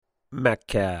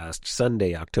Maccast,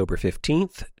 Sunday, October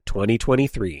 15th,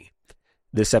 2023.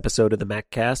 This episode of the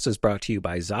Maccast is brought to you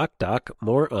by ZocDoc.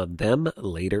 More on them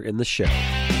later in the show.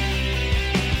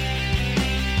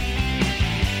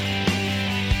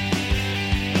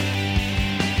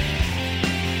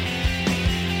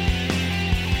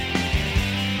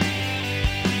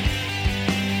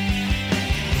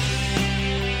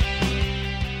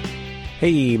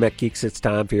 Hey, Mac Geeks, it's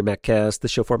time for your Maccast, the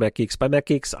show for Mac Geeks by Mac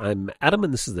Geeks. I'm Adam,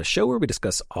 and this is the show where we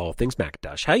discuss all things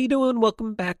Macintosh. How you doing?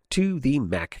 Welcome back to the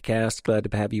Maccast.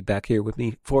 Glad to have you back here with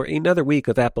me for another week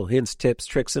of Apple hints, tips,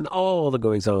 tricks, and all the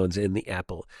goings-ons in the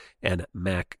Apple and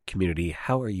Mac community.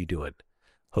 How are you doing?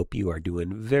 Hope you are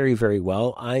doing very, very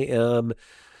well. I am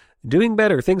doing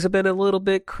better. Things have been a little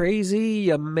bit crazy.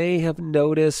 You may have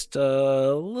noticed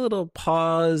a little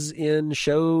pause in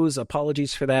shows.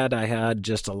 Apologies for that. I had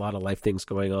just a lot of life things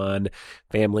going on,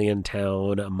 family in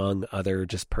town, among other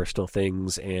just personal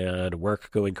things, and work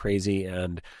going crazy,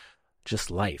 and just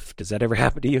life. Does that ever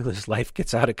happen to you? As life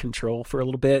gets out of control for a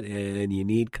little bit and you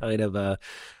need kind of a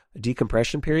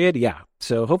decompression period? Yeah.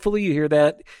 So hopefully you hear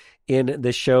that in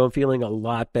this show. I'm feeling a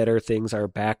lot better. Things are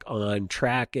back on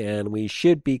track and we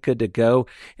should be good to go.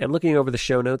 And looking over the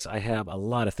show notes, I have a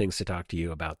lot of things to talk to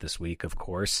you about this week, of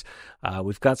course.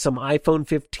 We've got some iPhone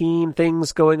 15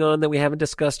 things going on that we haven't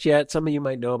discussed yet. Some of you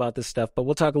might know about this stuff, but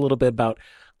we'll talk a little bit about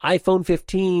iPhone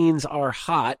 15s are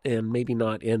hot, and maybe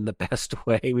not in the best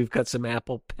way. We've got some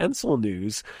Apple Pencil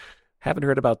news. Haven't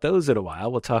heard about those in a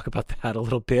while. We'll talk about that a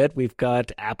little bit. We've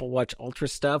got Apple Watch Ultra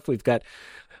stuff. We've got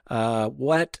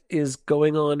what is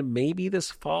going on maybe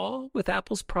this fall with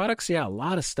Apple's products. Yeah, a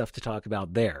lot of stuff to talk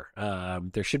about there.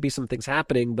 There should be some things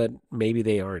happening, but maybe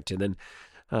they aren't. And then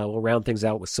we'll round things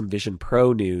out with some Vision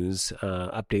Pro news,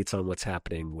 updates on what's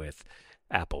happening with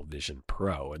Apple Vision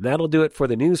Pro. And that'll do it for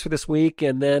the news for this week.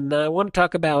 And then I want to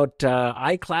talk about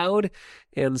iCloud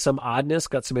and some oddness.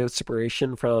 Got some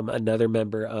inspiration from another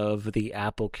member of the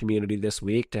Apple community this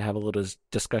week to have a little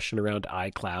discussion around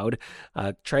iCloud.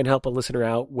 Try and help a listener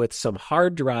out with some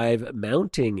hard drive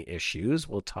mounting issues.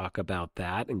 We'll talk about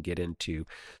that and get into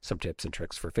some tips and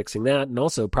tricks for fixing that. And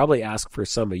also probably ask for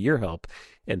some of your help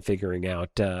in figuring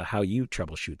out how you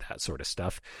troubleshoot that sort of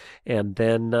stuff. And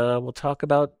then we'll talk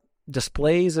about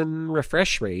displays and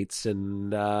refresh rates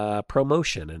and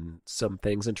promotion and some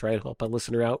things, and try and help a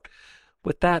listener out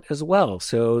with that as well.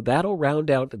 So that'll round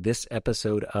out this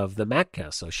episode of the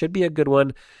Maccast. So it should be a good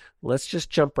one. Let's just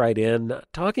jump right in,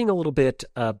 talking a little bit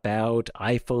about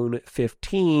iPhone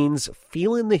 15s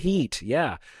feeling the heat.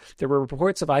 Yeah, there were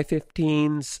reports of iPhone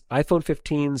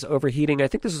 15s overheating. I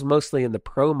think this was mostly in the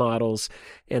Pro models,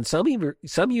 and some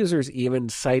users even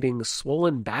citing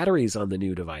swollen batteries on the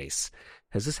new device.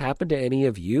 Has this happened to any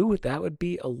of you? That would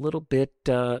be a little bit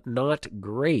not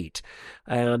great.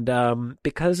 And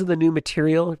because of the new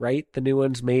material, right? The new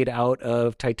one's made out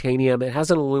of titanium. It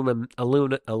has an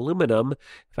aluminum,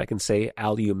 if I can say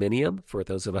aluminium, for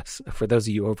those of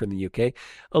you over in the UK,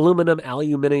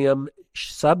 aluminium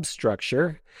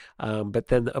substructure. But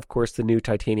then, of course, the new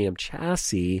titanium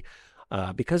chassis.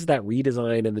 Because of that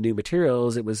redesign and the new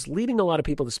materials, it was leading a lot of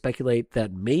people to speculate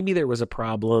that maybe there was a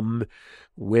problem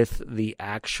with the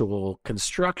actual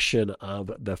construction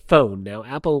of the phone. Now,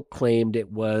 Apple claimed it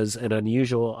was an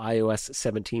unusual iOS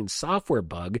 17 software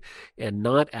bug and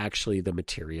not actually the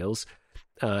materials.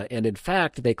 And in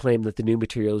fact, they claim that the new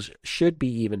materials should be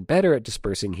even better at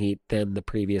dispersing heat than the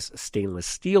previous stainless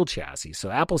steel chassis. So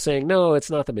Apple's saying, no, it's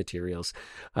not the materials.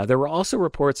 There were also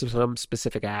reports of some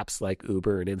specific apps like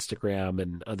Uber and Instagram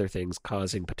and other things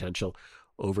causing potential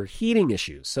overheating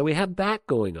issues. So we have that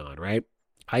going on, right?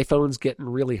 iPhone's getting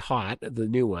really hot, the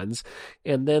new ones.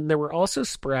 And then there were also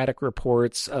sporadic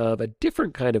reports of a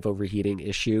different kind of overheating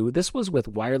issue. This was with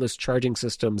wireless charging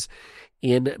systems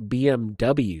in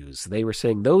BMWs. They were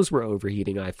saying those were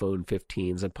overheating iPhone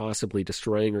 15s and possibly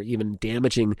destroying or even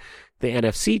damaging the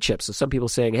NFC chip. So some people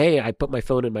saying, hey, I put my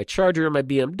phone in my charger in my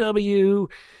BMW,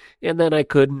 and then I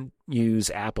couldn't use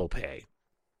Apple Pay.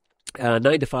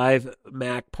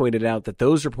 9to5Mac pointed out that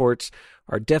those reports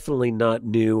are definitely not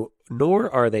new, nor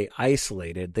are they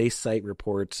isolated. They cite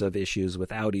reports of issues with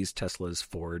Audis, Teslas,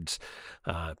 Fords,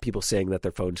 people saying that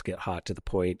their phones get hot to the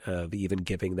point of even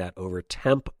giving that over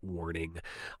temp warning.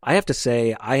 I have to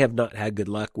say, I have not had good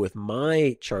luck with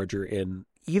my charger in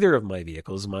either of my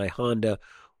vehicles, my Honda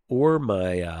or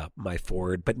my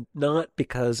Ford, but not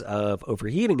because of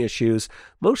overheating issues,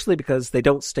 mostly because they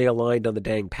don't stay aligned on the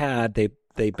dang pad.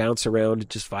 They bounce around and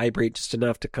just vibrate just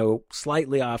enough to go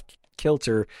slightly off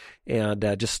kilter and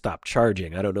just stop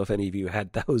charging. I don't know if any of you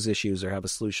had those issues or have a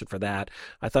solution for that.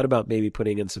 I thought about maybe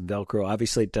putting in some Velcro.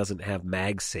 Obviously, it doesn't have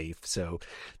MagSafe, so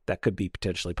that could be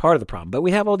potentially part of the problem. But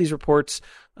we have all these reports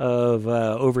of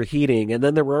overheating. And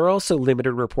then there were also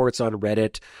limited reports on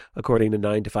Reddit, according to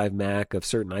 9to5Mac, of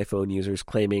certain iPhone users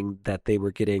claiming that they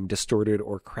were getting distorted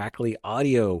or crackly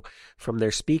audio from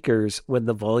their speakers when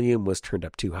the volume was turned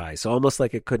up too high. So almost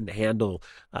like it couldn't handle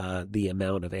the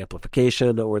amount of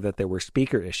amplification, or that there were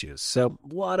speaker issues. So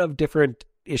a lot of different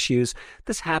issues.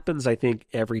 This happens, I think,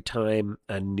 every time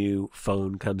a new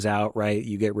phone comes out, right?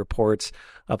 You get reports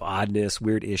of oddness,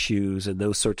 weird issues, and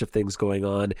those sorts of things going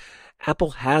on.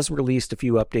 Apple has released a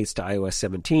few updates to iOS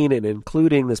 17, and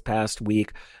including this past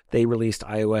week, they released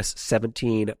iOS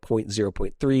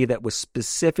 17.0.3 that was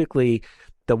specifically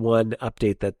the one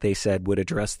update that they said would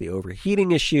address the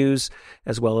overheating issues,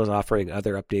 as well as offering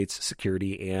other updates,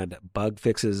 security, and bug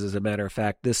fixes. As a matter of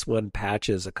fact, this one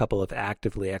patches a couple of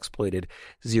actively exploited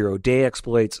zero-day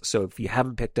exploits. So if you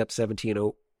haven't picked up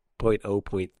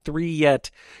 17.0.3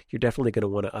 yet, you're definitely going to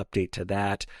want to update to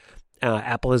that.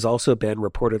 Apple has also been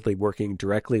reportedly working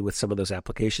directly with some of those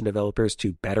application developers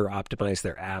to better optimize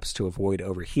their apps to avoid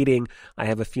overheating. I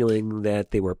have a feeling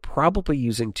that they were probably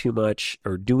using too much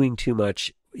or doing too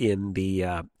much in the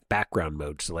background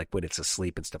mode, so like when it's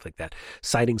asleep and stuff like that,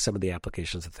 citing some of the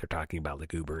applications that they're talking about,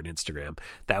 like Uber and Instagram.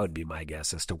 That would be my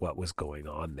guess as to what was going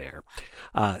on there.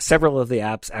 Several of the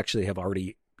apps actually have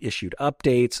already issued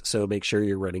updates, so make sure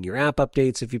you're running your app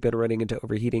updates if you've been running into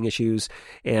overheating issues,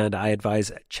 and I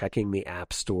advise checking the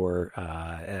App Store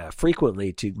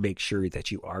frequently to make sure that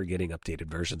you are getting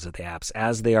updated versions of the apps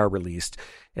as they are released,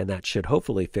 and that should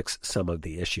hopefully fix some of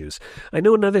the issues. I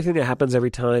know another thing that happens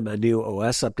every time a new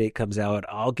OS update comes out,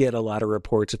 I'll get a lot of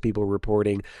reports of people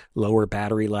reporting lower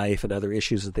battery life and other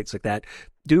issues and things like that.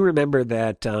 Do remember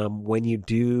that when you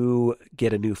do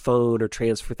get a new phone or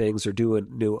transfer things or do a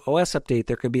new OS update,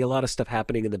 there could be a lot of stuff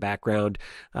happening in the background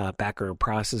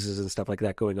processes and stuff like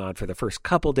that going on for the first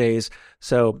couple days.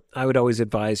 So I would always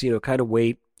advise, kind of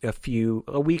wait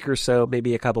a week or so,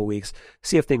 maybe a couple weeks,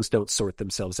 see if things don't sort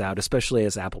themselves out, especially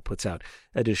as Apple puts out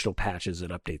additional patches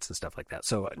and updates and stuff like that.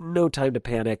 So no time to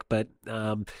panic, but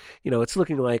it's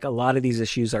looking like a lot of these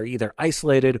issues are either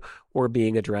isolated or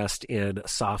being addressed in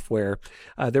software.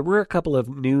 There were a couple of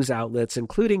news outlets,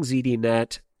 including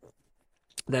ZDNet,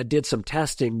 that did some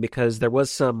testing because there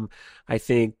was some, I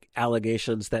think,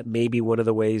 allegations that maybe one of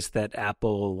the ways that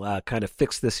Apple kind of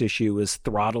fixed this issue is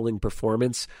throttling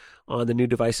performance on the new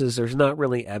devices. There's not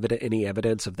really any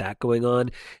evidence of that going on.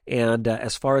 And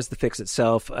as far as the fix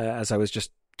itself, as I was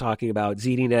just talking about,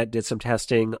 ZDNet did some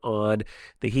testing on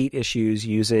the heat issues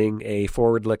using a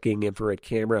forward-looking infrared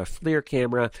camera, a FLIR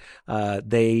camera.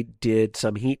 They did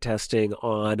some heat testing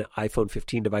on iPhone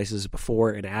 15 devices before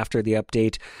and after the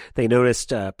update. They noticed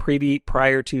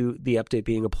prior to the update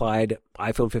being applied,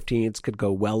 iPhone 15s could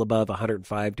go well above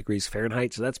 105 degrees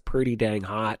Fahrenheit, so that's pretty dang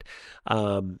hot.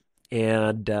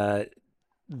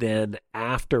 Then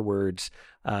afterwards,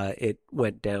 it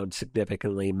went down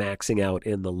significantly, maxing out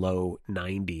in the low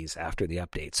 90s after the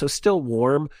update. So still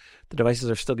warm. The devices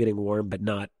are still getting warm, but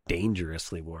not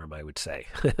dangerously warm, I would say.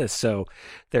 So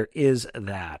there is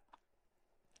that.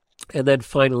 And then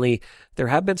finally, there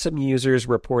have been some users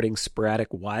reporting sporadic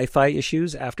Wi-Fi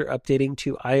issues after updating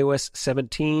to iOS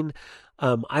 17.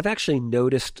 I've actually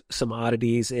noticed some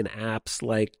oddities in apps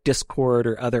like Discord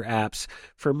or other apps.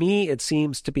 For me, it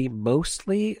seems to be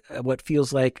mostly what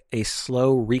feels like a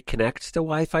slow reconnect to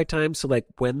Wi-Fi time. So like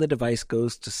when the device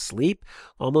goes to sleep,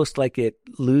 almost like it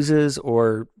loses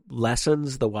or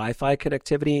lessens the Wi-Fi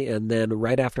connectivity. And then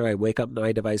right after I wake up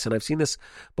my device, and I've seen this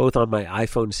both on my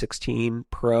iPhone 16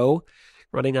 Pro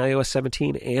running iOS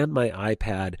 17 and my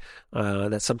iPad,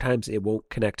 that sometimes it won't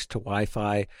connect to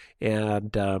Wi-Fi,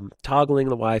 and toggling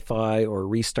the Wi-Fi or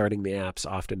restarting the apps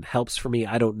often helps for me.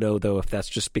 I don't know, though, if that's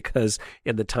just because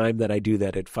in the time that I do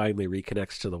that, it finally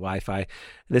reconnects to the Wi-Fi.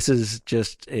 This is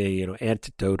just a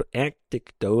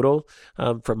anecdotal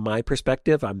from my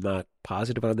perspective. I'm not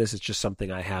positive on this. It's just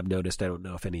something I have noticed. I don't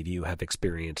know if any of you have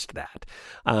experienced that.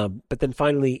 But then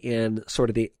finally, in sort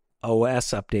of the OS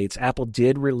updates, Apple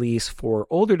did release for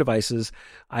older devices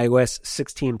iOS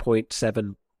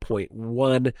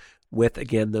 16.7.1 with,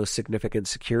 again, those significant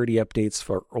security updates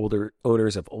for older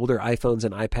owners of older iPhones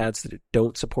and iPads that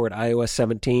don't support iOS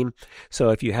 17. So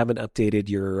if you haven't updated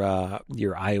your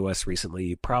iOS recently,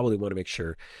 you probably want to make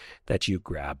sure that you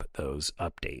grab those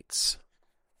updates.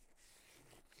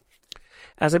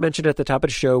 As I mentioned at the top of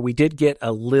the show, we did get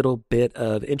a little bit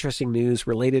of interesting news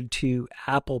related to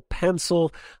Apple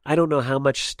Pencil. I don't know how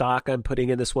much stock I'm putting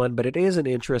in this one, but it is an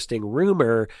interesting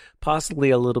rumor, possibly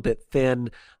a little bit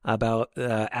thin, about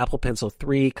Apple Pencil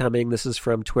 3 coming. This is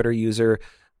from Twitter user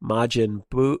Majin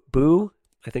Boo.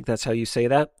 I think that's how you say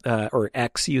that, or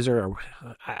X user. Or,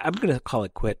 I'm going to call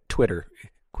it Twitter.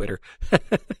 Quitter. A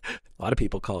lot of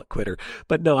people call it Quitter,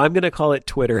 but no, I'm going to call it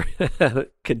Twitter.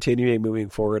 Continuing moving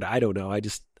forward. I don't know.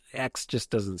 X just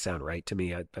doesn't sound right to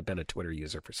me. I've been a Twitter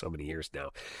user for so many years now.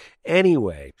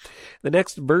 Anyway, the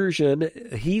next version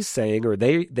he's saying, or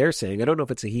they're saying, I don't know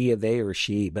if it's a he, a they, or a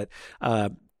she, but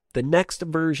the next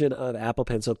version of Apple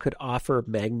Pencil could offer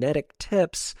magnetic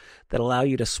tips that allow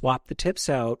you to swap the tips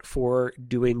out for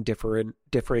doing differing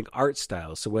art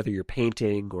styles. So whether you're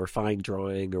painting or fine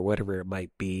drawing or whatever it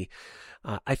might be,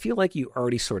 I feel like you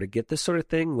already sort of get this sort of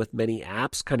thing with many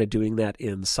apps kind of doing that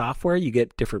in software. You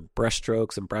get different brush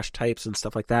strokes and brush types and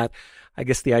stuff like that. I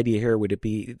guess the idea here would it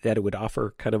be that it would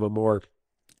offer kind of a more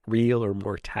real or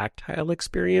more tactile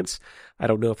experience. I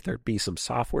don't know if there'd be some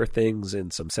software things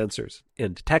and some sensors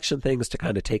and detection things to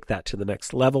kind of take that to the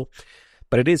next level.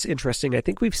 But it is interesting. I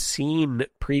think we've seen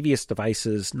previous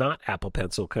devices, not Apple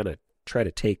Pencil, kind of try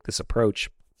to take this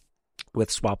approach with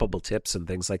swappable tips and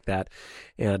things like that.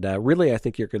 And really, I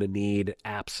think you're going to need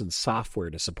apps and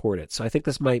software to support it. So I think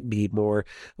this might be more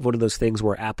of one of those things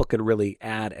where Apple can really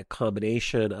add a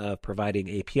combination of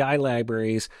providing API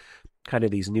libraries, kind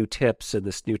of these new tips and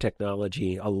this new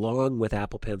technology, along with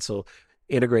Apple Pencil,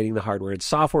 integrating the hardware and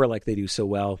software like they do so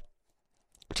well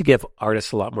to give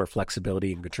artists a lot more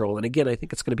flexibility and control. And again, I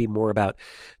think it's going to be more about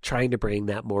trying to bring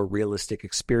that more realistic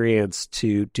experience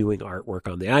to doing artwork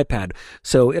on the iPad.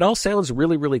 So it all sounds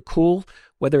really, really cool.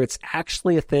 Whether it's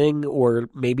actually a thing or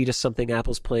maybe just something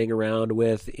Apple's playing around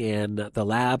with in the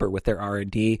lab or with their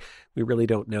R&D, we really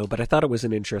don't know. But I thought it was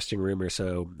an interesting rumor.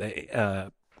 So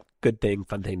good thing,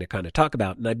 fun thing to kind of talk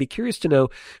about. And I'd be curious to know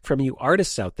from you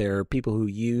artists out there, people who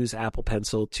use Apple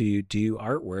Pencil to do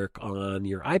artwork on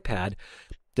your iPad,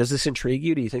 does this intrigue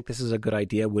you? Do you think this is a good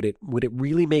idea? Would it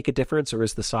really make a difference, or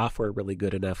is the software really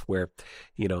good enough where,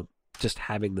 just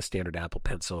having the standard Apple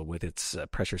Pencil with its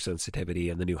pressure sensitivity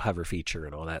and the new hover feature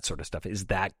and all that sort of stuff, is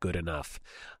that good enough?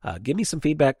 Give me some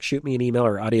feedback. Shoot me an email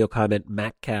or audio comment,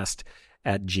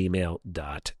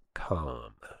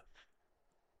 maccast@gmail.com.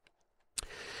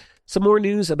 Some more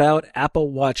news about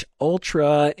Apple Watch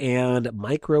Ultra and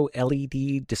micro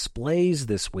LED displays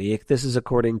this week. This is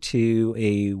according to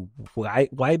a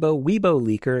Weibo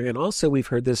leaker, and also we've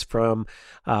heard this from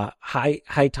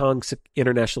Haitong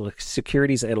International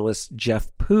Securities Analyst Jeff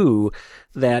Poo,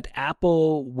 that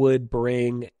Apple would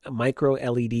bring micro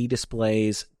LED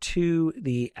displays to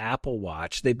the Apple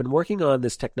Watch. They've been working on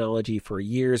this technology for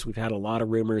years. We've had a lot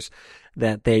of rumors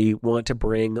that they want to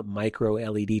bring micro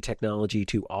LED technology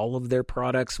to all of their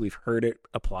products. We've heard it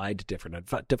applied to different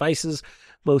devices.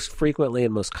 Most frequently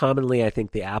and most commonly, I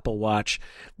think the Apple Watch.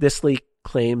 This leak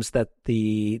claims that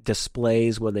the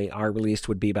displays, when they are released,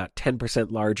 would be about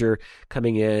 10% larger,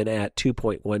 coming in at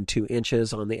 2.12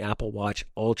 inches on the Apple Watch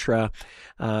Ultra.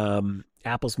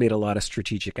 Apple's made a lot of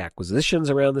strategic acquisitions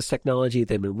around this technology.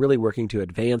 They've been really working to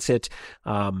advance it.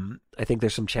 I think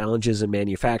there's some challenges in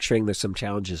manufacturing. There's some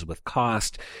challenges with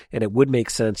cost, and it would make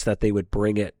sense that they would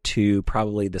bring it to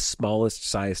probably the smallest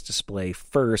size display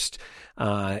first.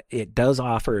 It does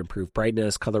offer improved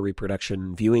brightness, color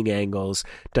reproduction, viewing angles,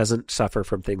 doesn't suffer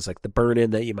from things like the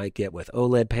burn-in that you might get with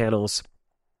OLED panels.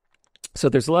 So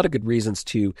there's a lot of good reasons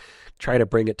to try to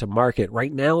bring it to market.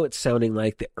 Right now, it's sounding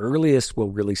like the earliest we'll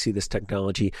really see this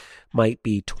technology might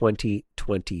be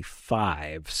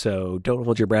 2025. So don't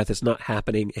hold your breath. It's not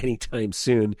happening anytime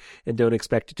soon, and don't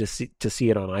expect to see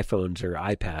it on iPhones or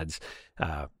iPads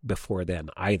before then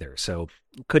either. So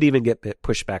could even get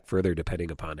pushed back further depending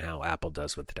upon how Apple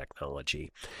does with the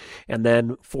technology. And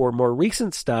then for more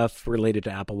recent stuff related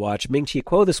to Apple Watch, Ming-Chi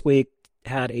Kuo this week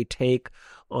had a take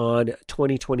on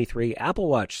 2023 Apple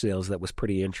Watch sales that was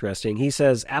pretty interesting. He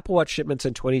says Apple Watch shipments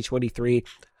in 2023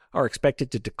 are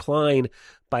expected to decline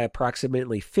by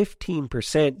approximately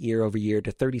 15% year over year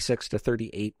to 36 to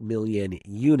 38 million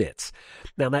units.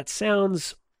 Now that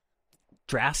sounds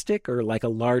drastic or like a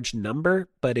large number,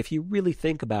 but if you really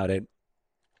think about it,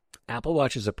 Apple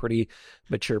Watch is a pretty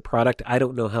mature product. I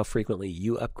don't know how frequently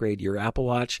you upgrade your Apple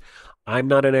Watch. I'm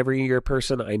not an every year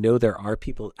person. I know there are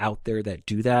people out there that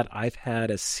do that. I've had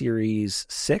a Series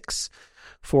 6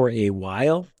 for a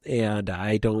while, and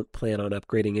I don't plan on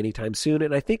upgrading anytime soon.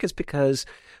 And I think it's because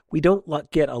we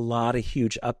don't get a lot of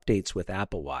huge updates with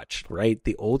Apple Watch, right?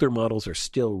 The older models are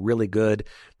still really good.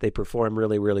 They perform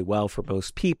really, really well for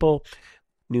most people.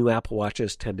 New Apple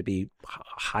Watches tend to be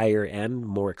higher end,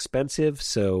 more expensive.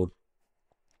 So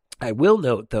I will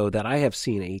note, though, that I have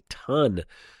seen a ton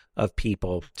of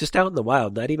people just out in the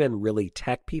wild, not even really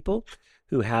tech people,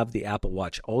 who have the Apple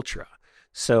Watch Ultra.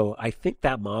 So I think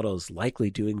that model is likely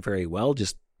doing very well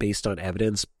just based on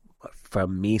evidence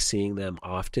from me seeing them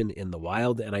often in the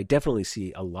wild. And I definitely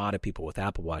see a lot of people with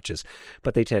Apple Watches,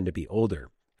 but they tend to be older.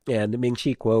 And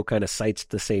Ming-Chi Kuo kind of cites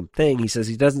the same thing. He says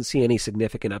he doesn't see any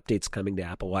significant updates coming to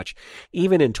Apple Watch,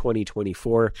 even in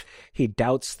 2024. He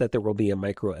doubts that there will be a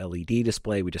micro LED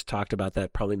display. We just talked about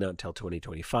that, probably not until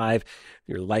 2025.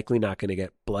 You're likely not going to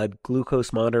get blood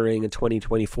glucose monitoring in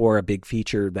 2024, a big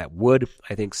feature that would,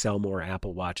 I think, sell more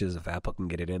Apple Watches if Apple can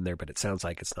get it in there, but it sounds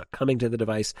like it's not coming to the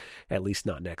device, at least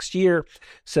not next year.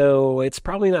 So it's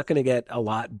probably not going to get a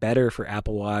lot better for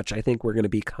Apple Watch. I think we're going to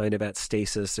be kind of at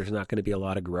stasis. There's not going to be a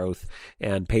lot of growth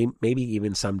and maybe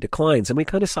even some declines. And we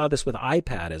kind of saw this with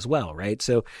iPad as well, right?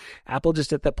 So Apple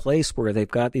just at that place where they've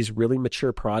got these really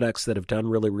mature products that have done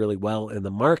really, really well in the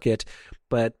market,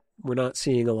 but we're not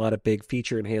seeing a lot of big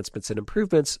feature enhancements and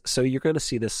improvements. So you're going to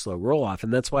see this slow roll off.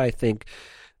 And that's why I think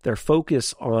their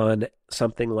focus on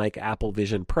something like Apple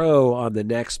Vision Pro, on the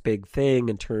next big thing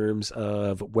in terms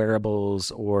of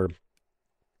wearables or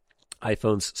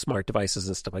iPhones, smart devices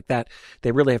and stuff like that,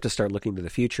 they really have to start looking to the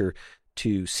future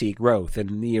to see growth.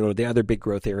 And, the other big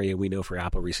growth area we know for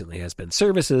Apple recently has been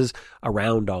services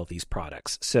around all these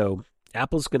products. So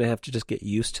Apple's going to have to just get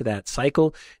used to that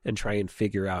cycle and try and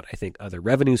figure out, I think, other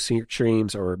revenue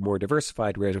streams or more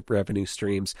diversified revenue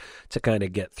streams to kind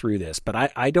of get through this.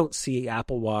 But I don't see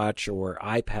Apple Watch or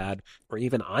iPad or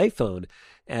even iPhone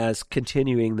as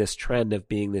continuing this trend of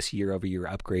being this year-over-year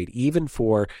upgrade, even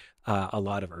for a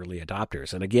lot of early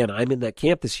adopters. And again, I'm in that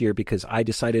camp this year because I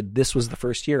decided this was the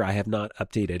first year I have not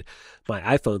updated my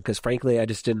iPhone because frankly, I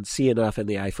just didn't see enough in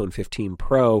the iPhone 15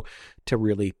 Pro to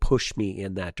really push me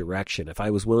in that direction. If I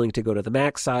was willing to go to the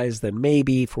max size, then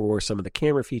maybe for some of the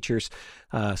camera features,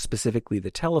 specifically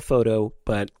the telephoto,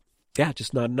 but yeah,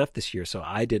 just not enough this year. So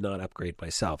I did not upgrade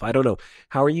myself. I don't know.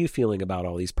 How are you feeling about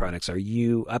all these products? Are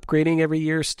you upgrading every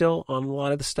year still on a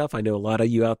lot of the stuff? I know a lot of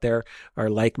you out there are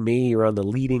like me. You're on the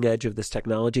leading edge of this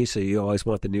technology, so you always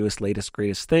want the newest, latest,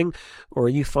 greatest thing. Or are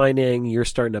you finding you're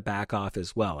starting to back off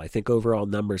as well? I think overall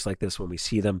numbers like this, when we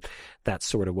see them, that's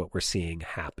sort of what we're seeing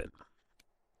happen.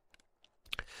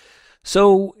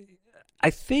 So I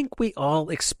think we all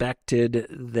expected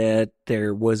that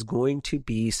there was going to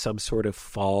be some sort of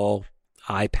fall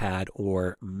iPad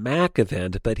or Mac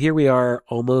event, but here we are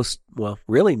almost,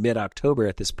 really mid-October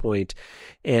at this point,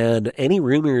 and any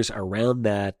rumors around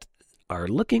that are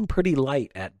looking pretty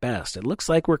light at best. It looks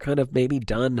like we're kind of maybe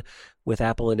done with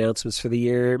Apple announcements for the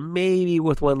year, maybe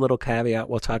with one little caveat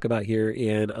we'll talk about here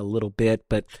in a little bit,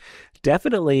 but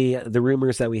definitely the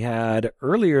rumors that we had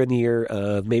earlier in the year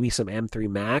of maybe some M3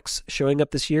 Macs showing up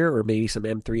this year or maybe some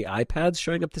M3 iPads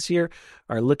showing up this year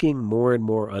are looking more and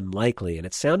more unlikely. And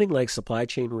it's sounding like supply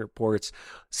chain reports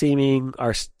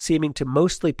are seeming to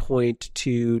mostly point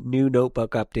to new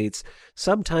notebook updates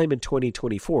sometime in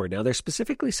 2024. Now, they're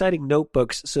specifically citing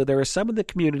notebooks, so there are some in the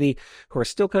community who are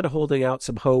still kind of holding out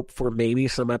some hope for maybe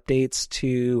some updates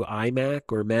to iMac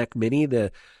or Mac Mini.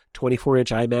 The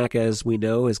 24-inch iMac, as we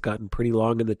know, has gotten pretty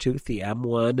long in the tooth. The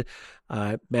M1,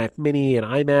 Mac Mini, and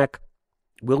iMac.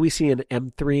 Will we see an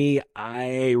M3?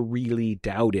 I really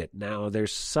doubt it. Now,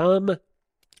 there's some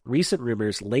recent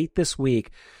rumors late this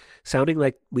week sounding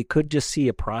like we could just see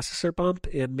a processor bump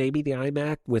in maybe the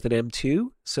iMac with an M2.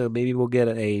 So maybe we'll get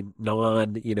a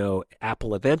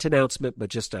Apple event announcement, but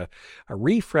just a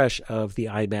refresh of the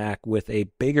iMac with a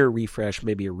bigger refresh,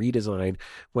 maybe a redesign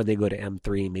when they go to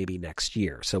M3 maybe next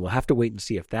year. So we'll have to wait and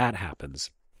see if that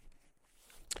happens.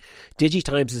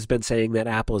 DigiTimes has been saying that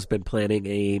Apple has been planning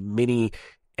a mini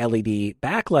LED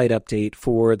backlight update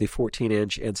for the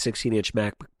 14-inch and 16-inch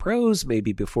MacBook Pros,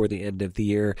 maybe before the end of the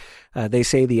year. They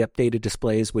say the updated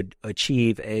displays would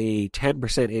achieve a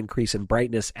 10% increase in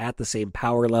brightness at the same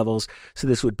power levels. So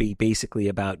this would be basically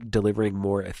about delivering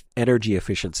more energy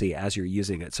efficiency as you're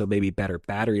using it, so maybe better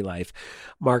battery life.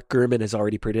 Mark Gurman has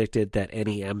already predicted that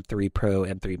any M3 Pro,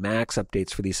 M3 Max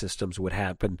updates for these systems would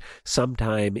happen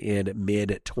sometime in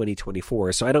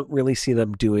mid-2024. So I don't really see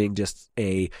them doing just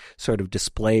a sort of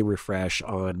display refresh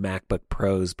on MacBook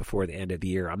Pros before the end of the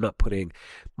year. I'm not putting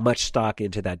much stock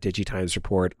into that DigiTimes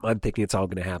report. I'm thinking it's all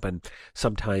going to happen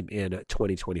sometime in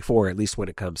 2024, at least when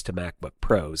it comes to MacBook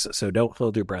Pros. So don't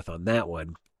hold your breath on that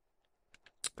one.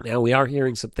 Now, we are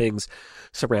hearing some things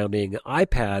surrounding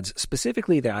iPads,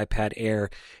 specifically the iPad Air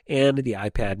and the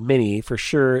iPad Mini. For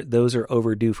sure, those are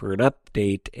overdue for an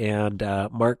update, and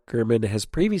Mark Gurman has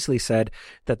previously said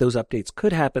that those updates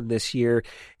could happen this year.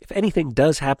 If anything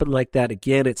does happen like that,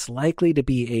 again, it's likely to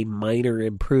be a minor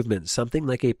improvement, something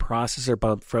like a processor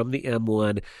bump from the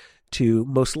M1 to,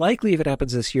 most likely, if it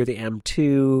happens this year, the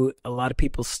M2. A lot of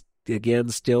people again,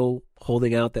 still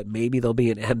holding out that maybe there'll be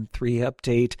an M3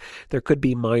 update. There could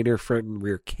be minor front and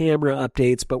rear camera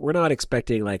updates, but we're not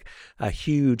expecting like a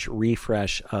huge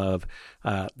refresh of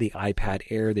the iPad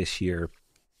Air this year.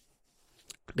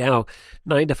 Now,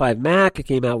 9to5Mac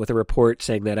came out with a report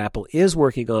saying that Apple is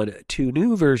working on 2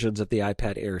 new versions of the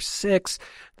iPad Air 6.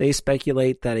 They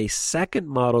speculate that a second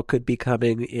model could be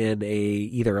coming in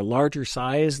either a larger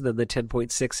size than the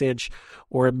 10.6-inch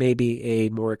or maybe a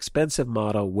more expensive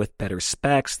model with better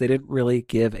specs. They didn't really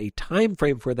give a time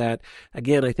frame for that.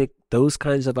 Again, I think those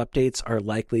kinds of updates are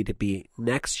likely to be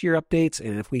next year updates,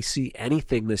 and if we see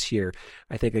anything this year,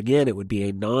 I think, again, it would be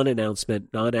a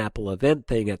non-announcement, non-Apple event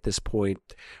thing at this point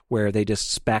where they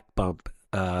just spec bump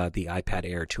the iPad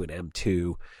Air to an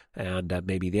M2 and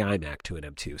maybe the iMac to an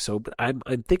M2. So I'm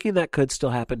thinking that could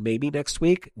still happen maybe next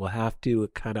week. We'll have to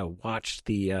kind of watch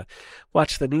the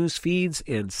news feeds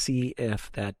and see if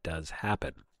that does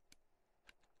happen.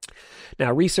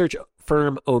 Now, research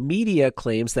firm Omedia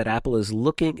claims that Apple is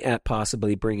looking at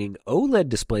possibly bringing OLED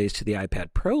displays to the iPad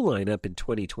Pro lineup in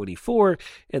 2024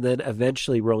 and then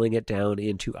eventually rolling it down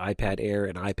into iPad Air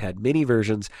and iPad Mini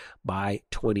versions by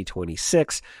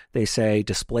 2026. They say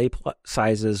display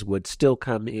sizes would still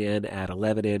come in at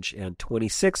 11-inch and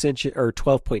 26-inch or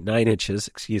 12.9 inches,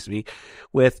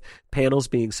 with panels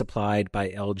being supplied by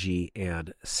LG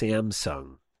and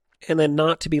Samsung. And then,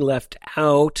 not to be left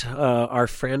out, our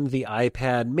friend the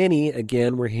iPad Mini,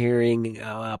 again, we're hearing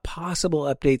possible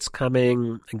updates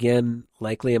coming. Again,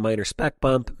 likely a minor spec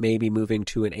bump, maybe moving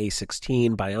to an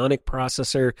A16 Bionic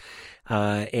processor,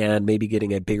 and maybe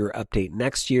getting a bigger update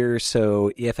next year.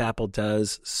 So if Apple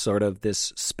does sort of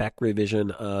this spec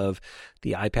revision of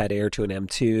the iPad Air to an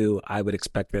M2, I would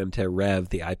expect them to rev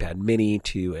the iPad Mini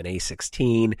to an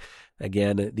A16.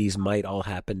 Again, these might all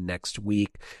happen next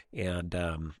week, and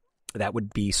that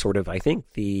would be sort of, I think,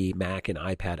 the Mac and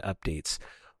iPad updates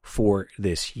for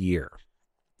this year.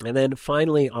 And then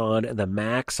finally, on the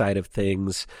Mac side of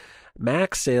things,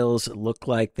 Mac sales look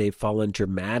like they've fallen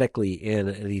dramatically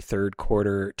in the third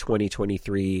quarter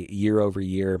 2023 year over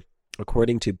year,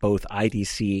 according to both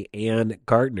IDC and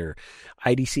Gartner.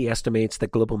 IDC estimates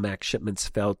that global Mac shipments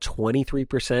fell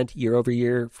 23% year over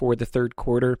year for the third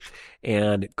quarter,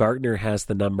 and Gartner has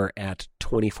the number at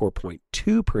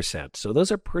 24.2%. So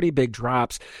those are pretty big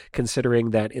drops,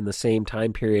 considering that in the same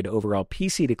time period, overall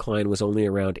PC decline was only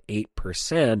around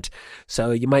 8%.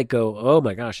 So you might go, oh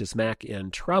my gosh, is Mac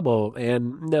in trouble?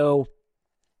 And no.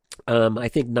 I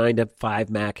think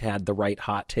 9to5Mac had the right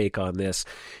hot take on this,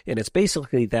 and it's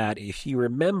basically that if you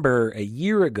remember a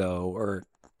year ago, or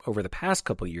over the past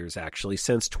couple of years actually,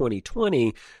 since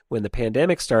 2020, when the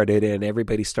pandemic started and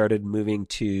everybody started moving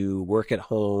to work at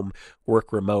home,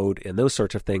 work remote, and those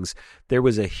sorts of things, there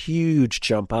was a huge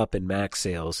jump up in Mac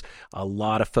sales. A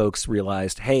lot of folks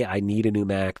realized, hey, I need a new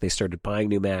Mac. They started buying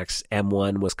new Macs.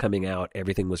 M1 was coming out.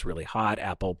 Everything was really hot.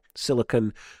 Apple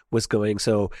Silicon was going.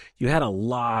 So you had a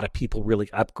lot of people really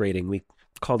upgrading. We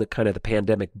called it kind of the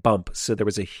pandemic bump. So there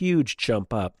was a huge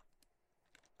jump up.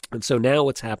 And so now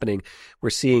what's happening, we're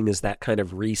seeing is that kind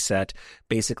of reset.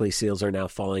 Basically, sales are now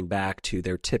falling back to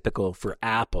their typical, for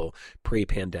Apple,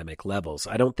 pre-pandemic levels.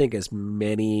 I don't think as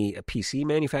many PC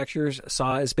manufacturers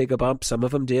saw as big a bump. Some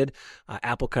of them did.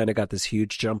 Apple kind of got this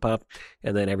huge jump up,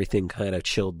 and then everything kind of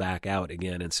chilled back out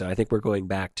again. And so I think we're going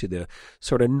back to the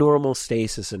sort of normal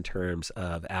stasis in terms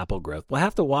of Apple growth. We'll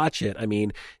have to watch it. I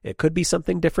mean, it could be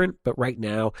something different, but right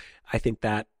now, I think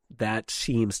that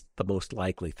seems the most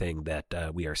likely thing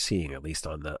that we are seeing, at least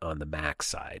on the Mac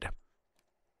side.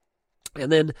 And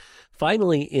then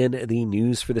finally, in the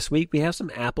news for this week, we have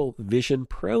some Apple Vision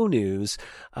Pro news.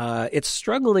 It's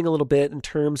struggling a little bit in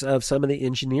terms of some of the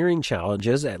engineering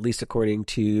challenges, at least according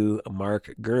to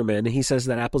Mark Gurman. He says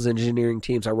that Apple's engineering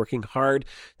teams are working hard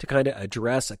to kind of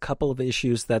address a couple of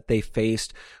issues that they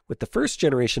faced with the first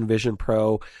generation Vision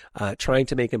Pro, trying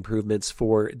to make improvements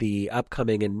for the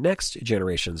upcoming and next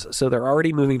generations. So they're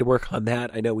already moving to work on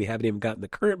that. I know we haven't even gotten the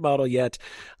current model yet,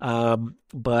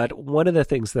 but one of the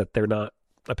things that they're not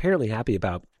apparently happy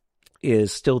about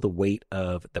is still the weight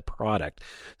of the product.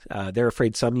 They're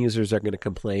afraid some users are going to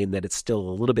complain that it's still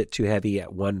a little bit too heavy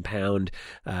at 1 pound,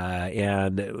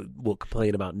 and will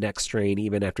complain about neck strain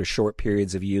even after short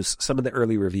periods of use. Some of the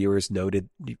early reviewers noted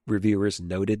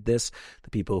this, the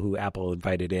people who Apple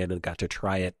invited in and got to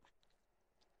try it.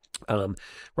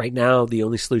 Right now, the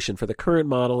only solution for the current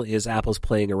model is Apple's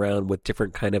playing around with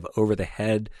different kind of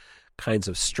over-the-head kinds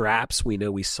of straps. We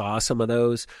know we saw some of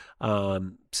those.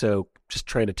 So just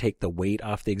trying to take the weight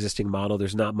off the existing model.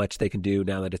 There's not much they can do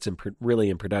now that it's really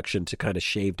in production to kind of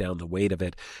shave down the weight of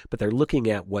it, but they're looking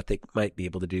at what they might be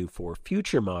able to do for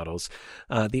future models.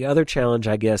 The other challenge,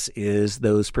 I guess, is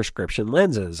those prescription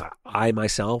lenses. I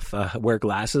myself wear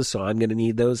glasses, so I'm going to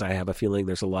need those. I have a feeling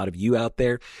there's a lot of you out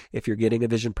there, if you're getting a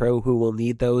Vision Pro, who will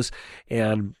need those.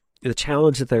 And the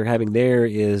challenge that they're having there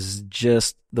is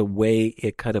just the way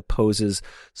it kind of poses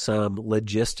some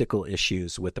logistical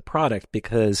issues with the product,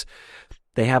 because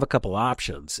they have a couple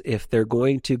options. If they're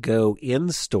going to go in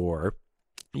store,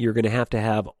 you're going to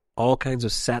have all kinds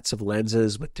of sets of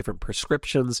lenses with different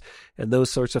prescriptions and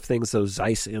those sorts of things, those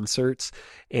Zeiss inserts,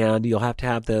 and you'll have to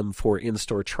have them for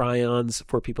in-store try-ons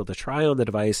for people to try on the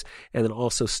device, and then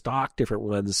also stock different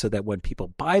ones so that when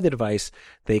people buy the device,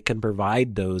 they can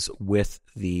provide those with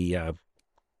the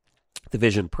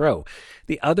Vision Pro.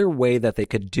 The other way that they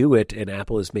could do it, and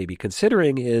Apple is maybe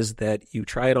considering, is that you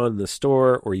try it on in the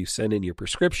store or you send in your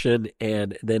prescription,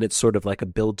 and then it's sort of like a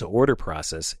build to order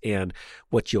process. And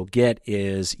what you'll get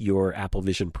is your Apple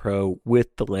Vision Pro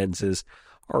with the lenses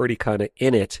already kind of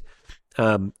in it.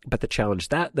 But the challenge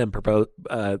that then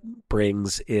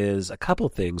brings is a couple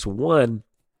things. One,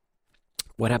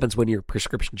 what happens when your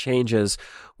prescription changes,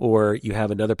 or you have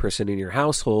another person in your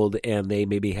household and they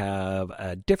maybe have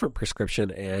a different prescription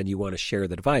and you want to share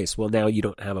the device? Well, now you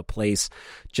don't have a place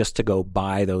just to go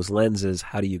buy those lenses.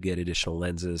 How do you get additional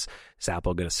lenses? Is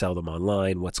Apple going to sell them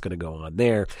online? What's going to go on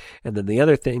there? And then the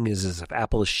other thing is if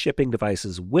Apple is shipping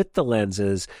devices with the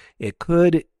lenses, it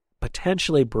could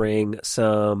potentially bring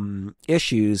some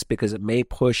issues, because it may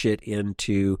push it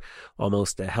into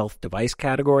almost a health device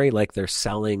category, like they're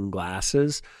selling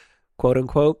glasses, quote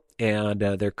unquote, and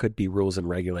there could be rules and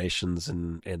regulations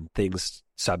and things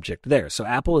subject there. So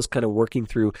Apple is kind of working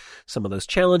through some of those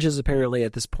challenges apparently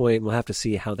at this point. We'll have to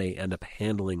see how they end up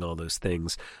handling all those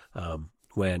things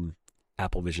when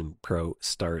Apple Vision Pro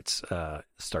starts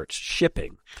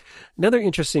shipping. Another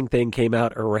interesting thing came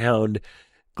out around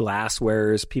glass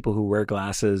wearers, people who wear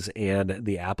glasses, and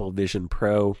the Apple Vision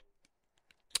Pro.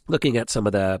 Looking at some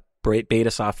of the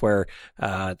beta software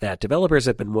that developers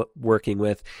have been working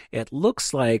with, it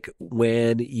looks like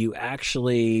when you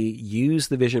actually use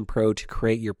the Vision Pro to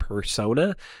create your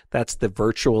persona, that's the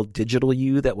virtual digital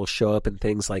you that will show up in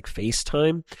things like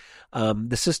FaceTime.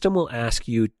 The system will ask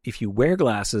you, if you wear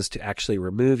glasses, to actually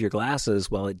remove your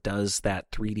glasses while it does that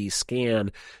 3D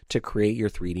scan to create your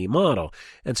 3D model.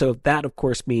 And so that, of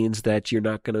course, means that you're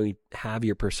not going to have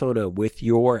your persona with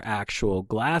your actual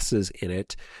glasses in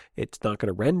it. It's not going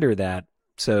to render that.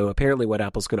 So apparently what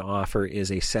Apple's going to offer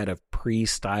is a set of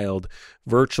pre-styled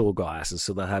virtual glasses.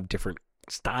 So they'll have different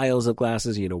styles of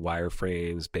glasses,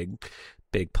 wireframes,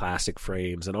 big plastic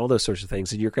frames, and all those sorts of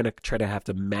things. And you're going to try to have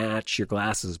to match your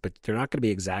glasses, but they're not going to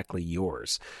be exactly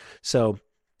yours. So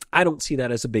I don't see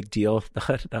that as a big deal.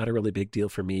 Not a really big deal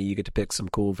for me. You get to pick some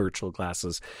cool virtual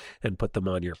glasses and put them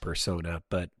on your persona,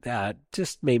 but that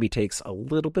just maybe takes a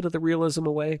little bit of the realism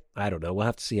away. I don't know. We'll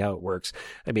have to see how it works.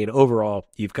 I mean, overall,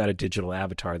 you've got a digital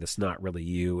avatar that's not really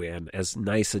you, and as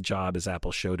nice a job as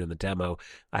Apple showed in the demo,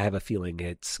 I have a feeling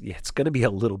it's going to be a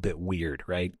little bit weird,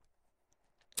 right?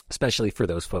 Especially for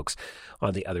those folks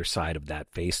on the other side of that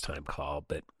FaceTime call.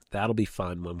 But that'll be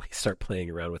fun when we start playing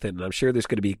around with it. And I'm sure there's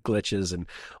going to be glitches and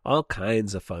all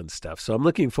kinds of fun stuff. So I'm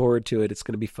looking forward to it. It's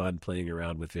going to be fun playing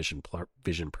around with Vision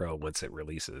Pro once it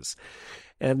releases.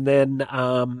 And then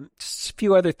just a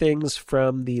few other things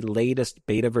from the latest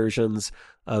beta versions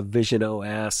of Vision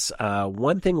OS.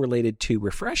 One thing related to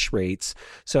refresh rates.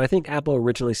 So I think Apple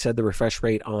originally said the refresh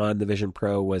rate on the Vision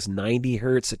Pro was 90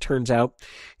 hertz. It turns out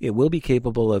it will be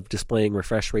capable of displaying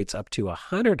refresh rates up to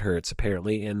 100 hertz,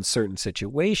 apparently, in certain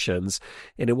situations.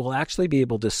 And it will actually be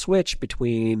able to switch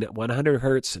between 100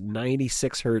 hertz,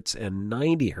 96 hertz, and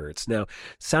 90 hertz. Now,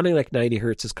 sounding like 90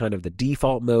 hertz is kind of the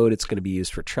default mode. It's going to be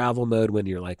used for travel mode when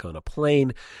you're like on a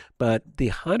plane. But the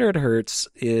 100 hertz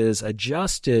is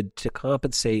adjusted to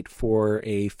compensate for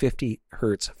a 50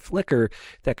 hertz flicker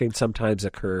that can sometimes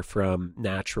occur from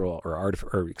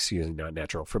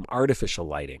from artificial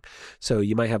lighting. So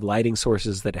you might have lighting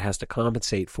sources that it has to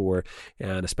compensate for,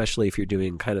 and especially if you're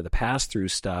doing kind of the pass-through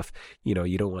stuff, you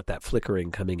don't want that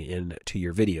flickering coming in to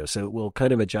your video. So it will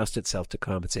kind of adjust itself to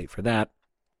compensate for that.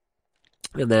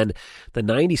 And then the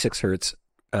 96 hertz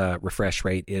refresh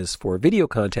rate is for video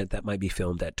content that might be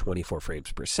filmed at 24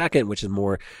 frames per second, which is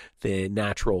more the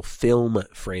natural film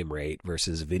frame rate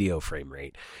versus video frame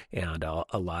rate. And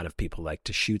a lot of people like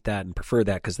to shoot that and prefer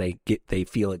that because they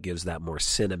feel it gives that more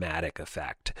cinematic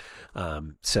effect.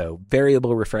 So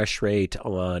variable refresh rate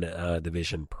on the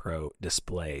Vision Pro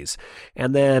displays.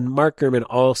 And then Mark Gurman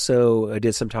also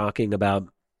did some talking about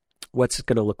what's it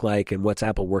going to look like and what's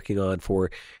Apple working on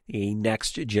for a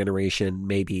next generation,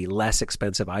 maybe less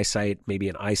expensive eyesight, maybe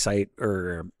an eyesight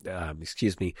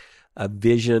a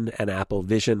Vision, an Apple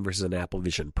Vision versus an Apple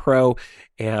Vision Pro.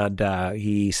 And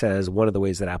he says one of the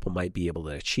ways that Apple might be able to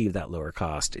achieve that lower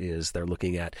cost is they're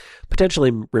looking at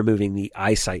potentially removing the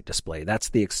eyesight display. That's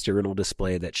the external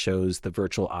display that shows the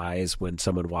virtual eyes when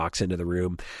someone walks into the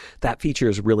room. That feature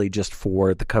is really just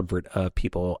for the comfort of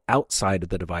people outside of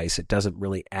the device. It doesn't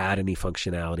really add any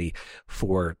functionality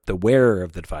for the wearer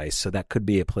of the device. So that could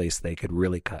be a place they could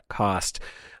really cut cost.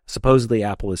 Supposedly,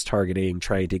 Apple is trying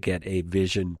to get a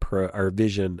Vision Pro or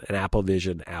an Apple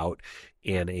Vision out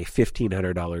in a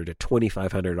 $1,500 to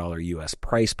 $2,500 US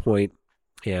price point.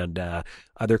 And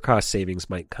other cost savings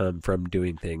might come from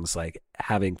doing things like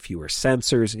having fewer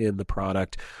sensors in the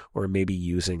product or maybe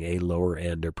using a lower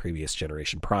end or previous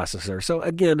generation processor. So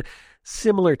again,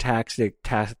 similar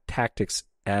tactics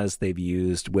as they've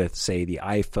used with, say, the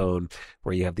iPhone,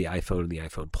 where you have the iPhone and the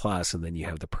iPhone Plus, and then you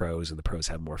have the Pros, and the Pros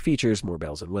have more features, more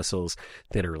bells and whistles,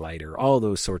 thinner, lighter, all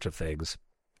those sorts of things.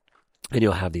 And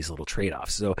you'll have these little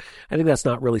trade-offs. So I think that's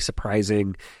not really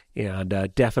surprising. And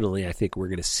definitely, I think we're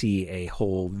going to see a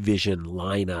whole Vision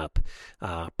lineup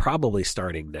probably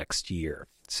starting next year.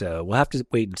 So we'll have to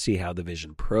wait and see how the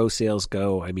Vision Pro sales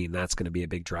go. I mean, that's going to be a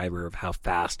big driver of how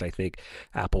fast I think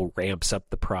Apple ramps up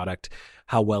the product,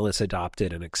 how well it's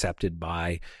adopted and accepted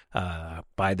by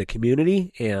the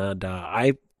community. And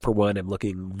I, for one, am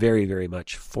looking very, very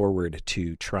much forward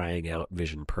to trying out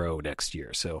Vision Pro next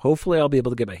year. So hopefully I'll be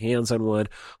able to get my hands on one.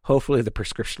 Hopefully the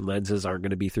prescription lenses aren't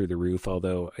going to be through the roof,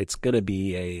 although it's going to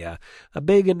be a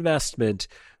big investment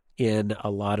in a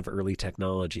lot of early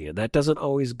technology, and that doesn't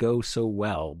always go so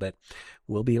well, but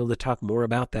we'll be able to talk more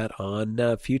about that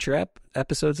on future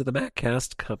episodes of the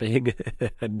Maccast coming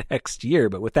next year.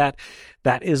 But with that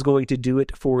is going to do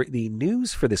it for the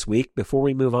news for this week. Before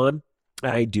we move on,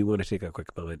 I do want to take a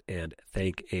quick moment and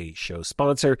thank a show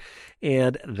sponsor,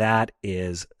 and that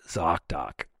is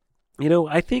ZocDoc.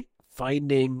 I think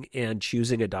finding and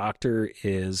choosing a doctor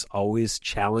is always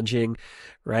challenging,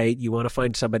 right? You want to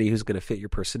find somebody who's going to fit your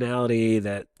personality,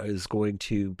 that is going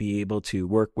to be able to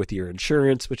work with your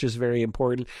insurance, which is very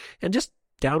important, and just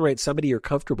downright somebody you're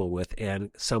comfortable with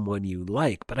and someone you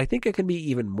like. But I think it can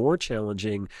be even more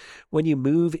challenging when you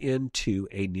move into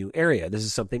a new area. This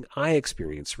is something I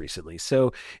experienced recently.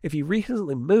 So if you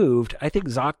recently moved, I think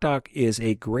ZocDoc is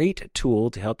a great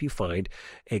tool to help you find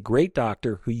a great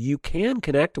doctor who you can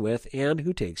connect with and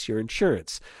who takes your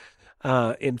insurance.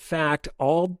 In fact,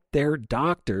 all their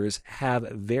doctors have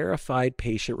verified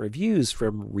patient reviews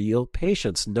from real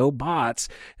patients, no bots.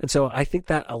 And so I think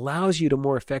that allows you to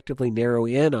more effectively narrow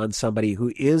in on somebody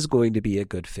who is going to be a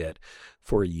good fit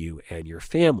for you and your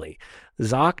family.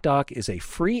 ZocDoc is a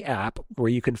free app where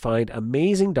you can find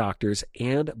amazing doctors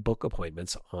and book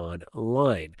appointments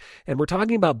online. And we're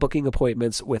talking about booking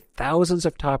appointments with thousands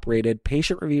of top-rated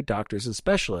patient-reviewed doctors and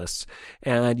specialists.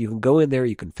 And you can go in there,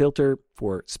 you can filter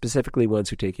for specifically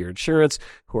ones who take your insurance,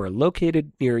 who are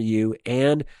located near you,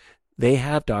 and they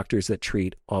have doctors that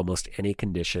treat almost any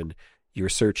condition you're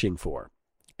searching for.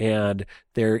 And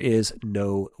there is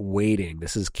no waiting.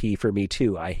 This is key for me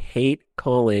too. I hate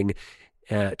calling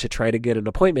to try to get an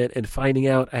appointment and finding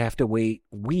out I have to wait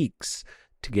weeks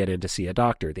to get in to see a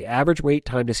doctor. The average wait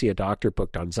time to see a doctor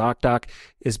booked on ZocDoc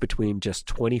is between just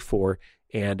 24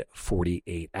 and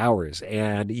 48 hours.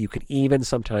 And you can even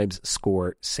sometimes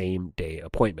score same-day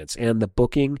appointments. And the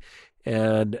booking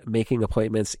and making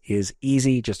appointments is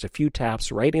easy. Just a few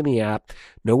taps right in the app.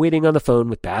 No waiting on the phone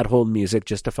with bad hold music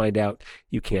just to find out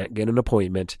you can't get an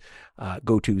appointment.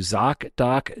 Go to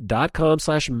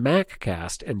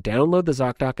ZocDoc.com/Maccast and download the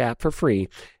ZocDoc app for free,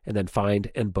 and then find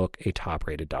and book a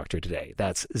top-rated doctor today.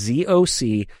 That's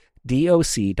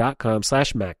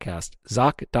ZocDoc.com/Maccast,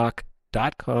 ZocDoc.com/Maccast.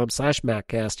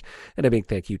 patreon.com/Maccast. And a big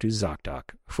thank you to ZocDoc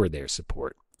for their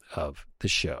support of the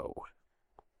show.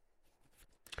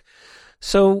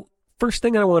 So, first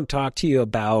thing I want to talk to you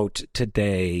about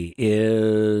today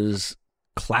is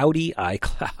cloudy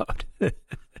iCloud.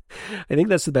 I think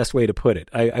that's the best way to put it.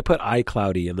 I put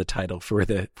iCloudy in the title for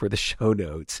the show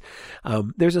notes.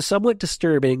 There's a somewhat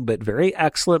disturbing but very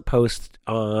excellent post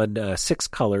on 6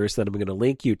 Colors that I'm going to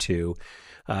link you to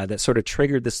that sort of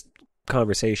triggered this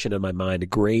conversation in my mind. A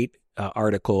great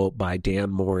article by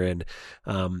Dan Morin.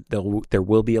 There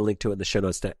will be a link to it in the show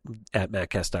notes at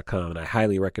maccast.com, and I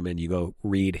highly recommend you go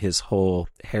read his whole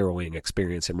harrowing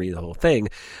experience and read the whole thing.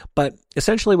 But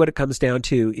essentially what it comes down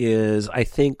to is, I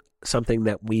think, something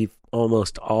that we've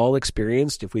almost all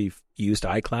experienced if we've used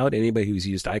iCloud. Anybody who's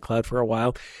used iCloud for a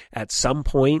while, at some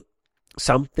point,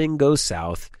 something goes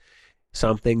south.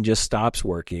 Something just stops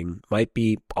working. Might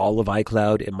be all of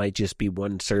iCloud. It might just be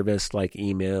one service like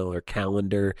email or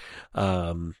calendar.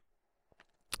 And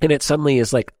it suddenly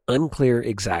is like unclear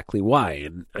exactly why.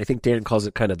 And I think Dan calls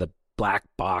it kind of the black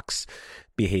box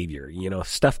behavior. You know,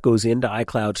 stuff goes into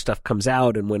iCloud, stuff comes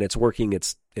out, and when it's working,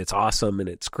 it's awesome and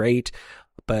it's great.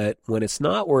 But when it's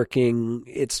not working,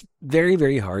 it's very,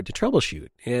 very hard to troubleshoot.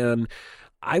 And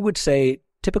I would say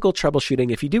typical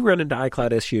troubleshooting, if you do run into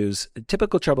iCloud issues,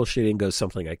 typical troubleshooting goes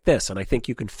something like this. And I think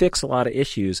you can fix a lot of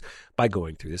issues by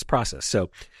going through this process.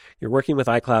 So you're working with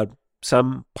iCloud,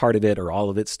 some part of it or all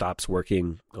of it stops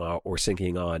working or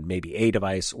syncing on maybe a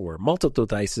device or multiple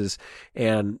devices.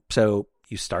 And so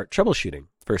you start troubleshooting.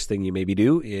 First thing you maybe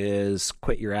do is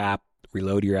quit your app,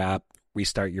 reload your app,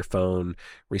 restart your phone,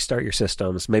 restart your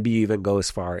systems. Maybe you even go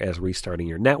as far as restarting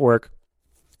your network,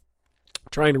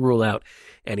 trying to rule out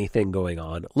anything going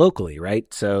on locally,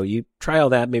 right? So you try all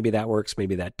that. Maybe that works.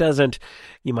 Maybe that doesn't.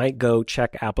 You might go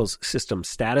check Apple's system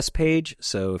status page.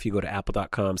 So if you go to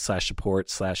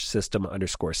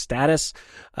apple.com/support/system_status,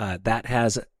 that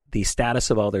has the status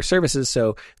of all their services.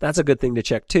 So that's a good thing to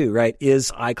check too, right?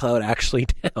 Is iCloud actually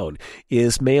down?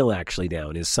 Is Mail actually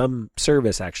down? Is some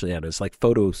service actually down? Is like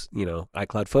photos,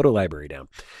 iCloud photo library down?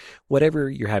 Whatever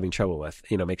you're having trouble with,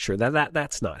 make sure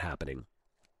that's not happening.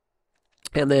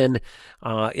 And then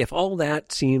if all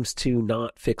that seems to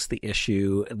not fix the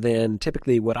issue, then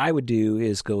typically what I would do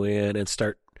is go in and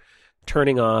start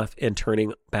turning off and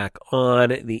turning back on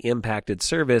the impacted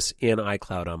service in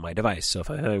iCloud on my device. So if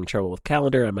I'm having trouble with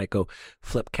Calendar, I might go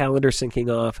flip Calendar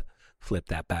syncing off, flip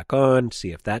that back on,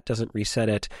 see if that doesn't reset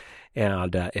it.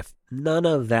 And if none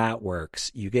of that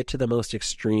works, you get to the most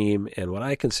extreme and what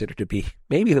I consider to be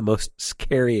maybe the most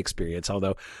scary experience,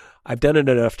 although I've done it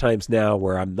enough times now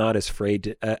where I'm not as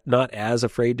afraid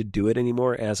to do it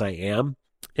anymore as I am.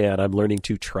 And I'm learning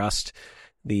to trust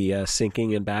the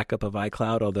syncing and backup of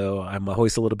iCloud, although I'm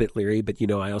always a little bit leery. But,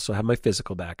 I also have my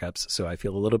physical backups, so I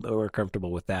feel a little bit more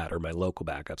comfortable with that, or my local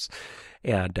backups.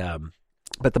 And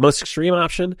but the most extreme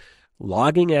option,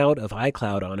 logging out of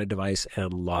iCloud on a device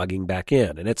and logging back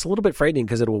in. And it's a little bit frightening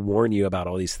because it will warn you about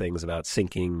all these things about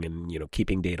syncing and,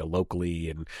 keeping data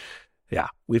locally. And yeah,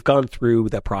 we've gone through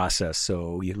the process,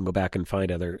 so you can go back and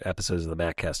find other episodes of the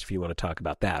Maccast if you want to talk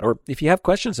about that. Or if you have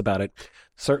questions about it,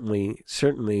 certainly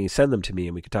send them to me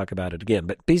and we can talk about it again.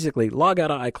 But basically, log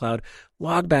out of iCloud,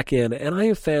 log back in, and I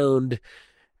have found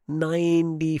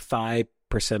 95%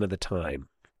 of the time,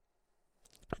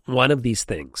 one of these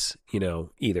things,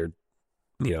 either,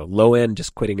 low end,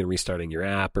 just quitting and restarting your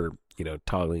app, or,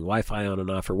 toggling Wi-Fi on and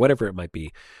off, or whatever it might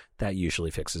be, that usually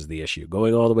fixes the issue.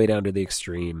 Going all the way down to the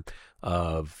extreme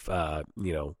of,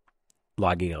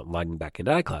 logging out and logging back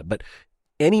into iCloud. But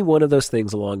any one of those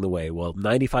things along the way will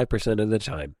 95% of the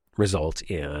time result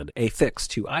in a fix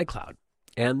to iCloud.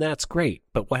 And that's great.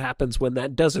 But what happens when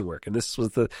that doesn't work? And this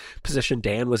was the position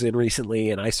Dan was in recently,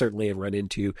 and I certainly have run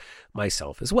into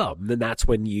myself as well. And then that's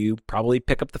when you probably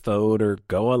pick up the phone or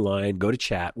go online, go to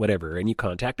chat, whatever, and you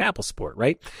contact Apple support,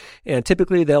 right? And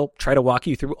typically they'll try to walk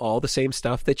you through all the same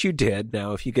stuff that you did.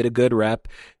 Now, if you get a good rep,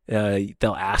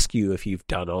 they'll ask you if you've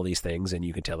done all these things, and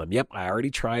you can tell them, yep, I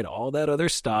already tried all that other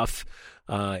stuff.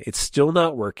 It's still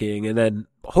not working. And then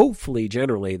hopefully,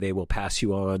 generally, they will pass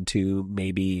you on to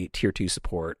maybe tier 2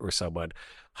 support or someone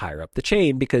higher up the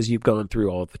chain because you've gone through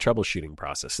all of the troubleshooting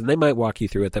process. And they might walk you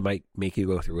through it. They might make you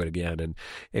go through it again. And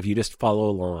if you just follow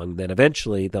along, then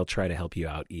eventually they'll try to help you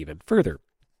out even further.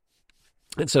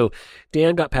 And so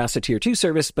Dan got past the tier 2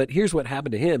 service, but here's what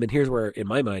happened to him. And here's where, in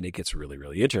my mind, it gets really,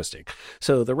 really interesting.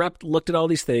 So the rep looked at all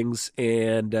these things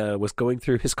and was going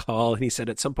through his call. And he said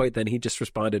at some point then he just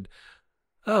responded,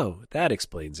 "Oh, that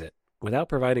explains it." without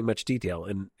providing much detail.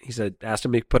 And he said, asked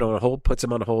him to put on a hold, puts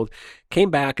him on a hold,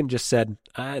 came back and just said,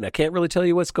 and I can't really tell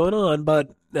you what's going on,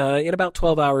 but in about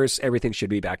 12 hours, everything should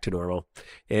be back to normal.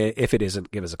 If it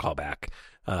isn't, give us a call back.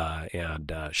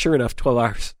 And sure enough, 12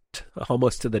 hours,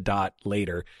 almost to the dot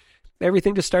later,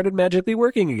 everything just started magically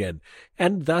working again.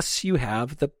 And thus you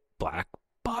have the black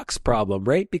box problem,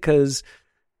 right? Because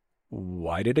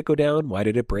why did it go down? Why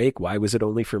did it break? Why was it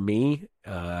only for me?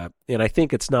 And I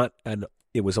think it's not an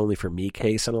it was only for me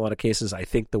case in a lot of cases. I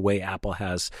think the way Apple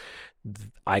has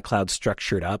iCloud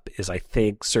structured up is I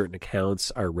think certain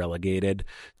accounts are relegated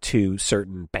to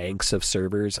certain banks of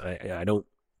servers. I don't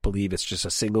believe it's just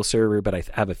a single server, but I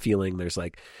have a feeling there's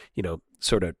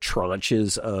sort of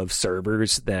tranches of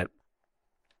servers that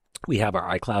we have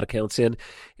our iCloud accounts in,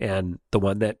 and the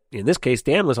one that in this case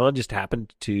Dan was on just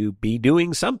happened to be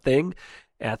doing something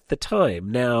at the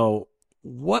time. Now,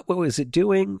 what was it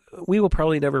doing? We will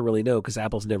probably never really know because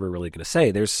Apple's never really going to say.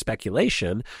 There's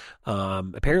speculation.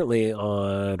 Apparently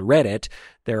on Reddit,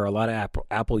 there are a lot of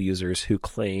Apple users who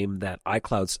claim that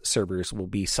iCloud's servers will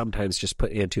be sometimes just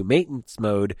put into maintenance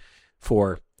mode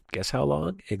for, guess how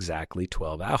long? Exactly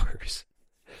 12 hours.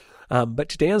 But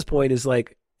to Dan's point is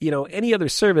any other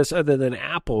service other than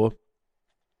Apple,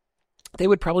 they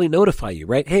would probably notify you,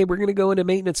 right? Hey, we're going to go into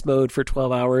maintenance mode for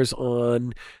 12 hours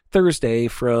on Thursday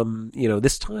from,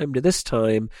 this time to this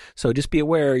time. So just be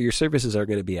aware your services are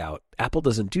going to be out. Apple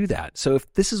doesn't do that. So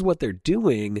if this is what they're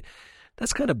doing,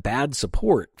 that's kind of bad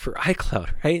support for iCloud,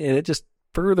 right? And it just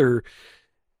further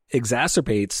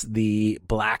exacerbates the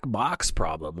black box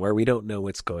problem where we don't know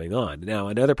what's going on. Now,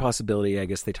 another possibility, I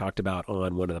guess they talked about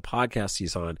on one of the podcasts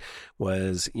he's on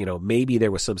was, maybe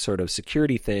there was some sort of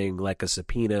security thing like a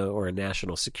subpoena or a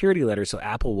national security letter. So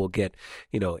Apple will get,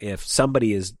 if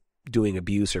somebody is doing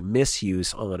abuse or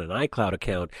misuse on an iCloud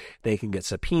account, they can get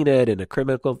subpoenaed in a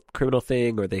criminal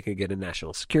thing, or they can get a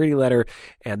national security letter,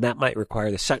 and that might require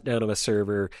the shutdown of a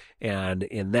server. And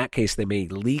in that case, they may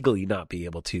legally not be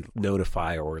able to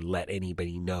notify or let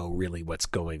anybody know really what's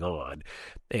going on.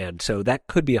 And so that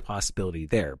could be a possibility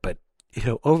there. But,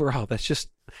 overall, that's just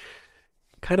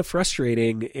kind of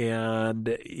frustrating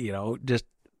and, just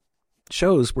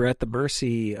shows we're at the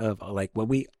mercy of, when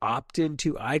we opt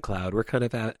into iCloud, we're kind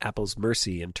of at Apple's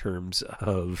mercy in terms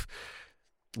of,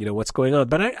 what's going on.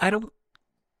 But I don't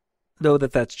know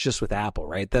that that's just with Apple,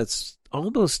 right? That's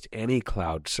almost any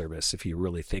cloud service, if you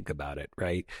really think about it,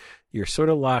 right? You're sort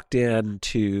of locked in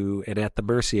to and at the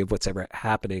mercy of what's ever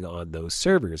happening on those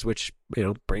servers, which,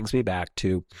 brings me back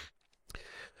to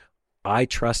I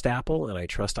trust Apple and I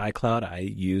trust iCloud. I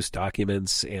use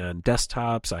documents and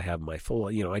desktops. I have my full,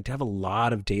 I have a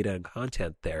lot of data and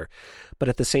content there. But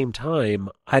at the same time,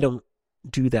 I don't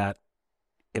do that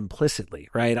implicitly,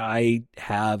 right? I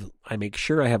make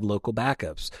sure I have local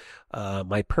backups,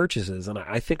 my purchases. And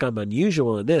I think I'm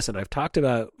unusual in this. And I've talked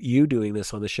about you doing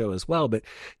this on the show as well. But,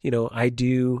 I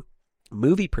do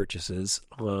movie purchases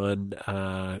on,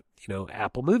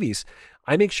 Apple Movies.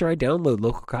 I make sure I download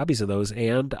local copies of those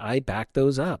and I back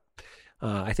those up.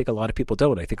 I think a lot of people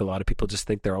don't. I think a lot of people just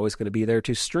think they're always going to be there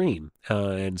to stream.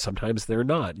 And sometimes they're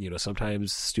not.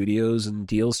 Sometimes studios and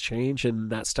deals change and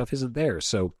that stuff isn't there.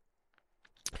 So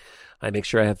I make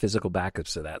sure I have physical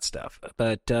backups of that stuff.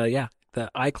 But the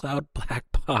iCloud black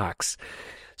box.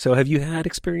 So have you had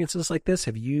experiences like this?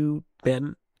 Have you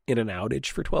been in an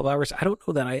outage for 12 hours? I don't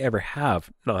know that I ever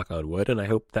have, knock on wood, and I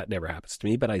hope that never happens to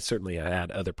me, but I certainly have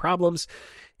had other problems.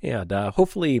 And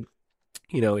hopefully,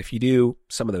 if you do,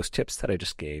 some of those tips that I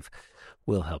just gave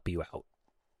will help you out.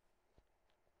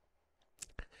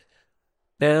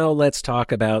 Now let's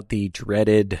talk about the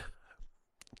dreaded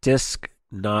disk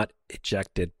not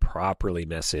ejected properly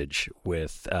message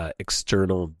with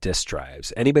external disk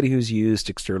drives. Anybody who's used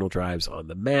external drives on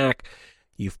the Mac,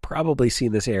 you've probably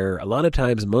seen this error. A lot of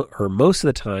times, or most of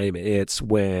the time, it's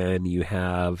when you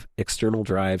have external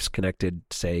drives connected,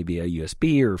 say, via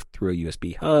USB or through a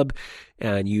USB hub,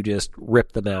 and you just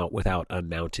rip them out without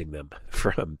unmounting them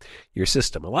from your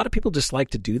system. A lot of people just like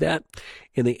to do that.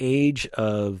 In the age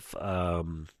of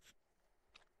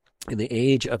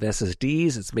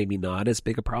SSDs, it's maybe not as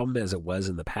big a problem as it was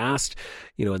in the past.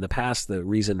 In the past, the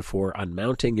reason for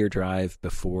unmounting your drive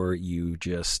before you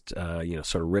just,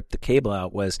 sort of rip the cable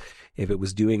out was if it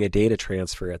was doing a data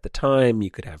transfer at the time,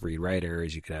 you could have read-write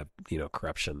errors, you could have,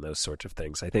 corruption, those sorts of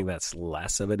things. I think that's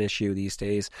less of an issue these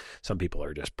days. Some people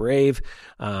are just brave.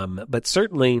 But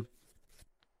certainly,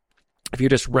 if you're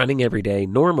just running every day,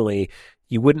 normally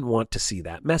you wouldn't want to see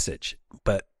that message.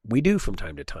 But we do from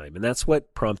time to time. And that's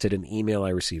what prompted an email I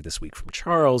received this week from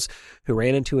Charles, who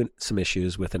ran into some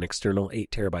issues with an external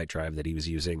 8 terabyte drive that he was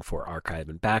using for archive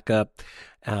and backup.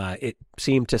 It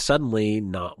seemed to suddenly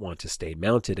not want to stay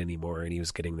mounted anymore, and he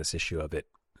was getting this issue of it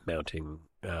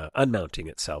unmounting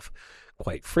itself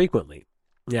quite frequently.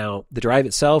 Now, the drive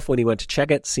itself, when he went to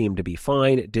check it, seemed to be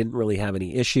fine. It didn't really have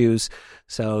any issues.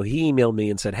 So he emailed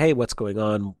me and said, hey, what's going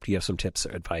on? Do you have some tips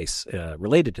or advice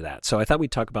related to that? So I thought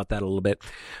we'd talk about that a little bit.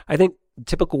 I think the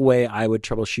typical way I would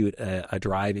troubleshoot a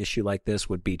drive issue like this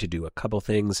would be to do a couple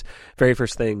things. Very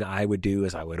first thing I would do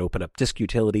is I would open up Disk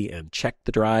Utility and check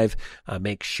the drive,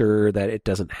 make sure that it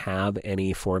doesn't have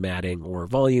any formatting or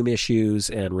volume issues,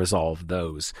 and resolve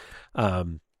those.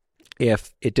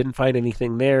 If it didn't find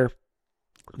anything there,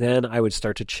 then I would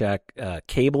start to check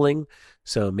cabling.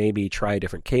 So maybe try a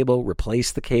different cable,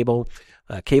 replace the cable.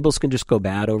 Cables can just go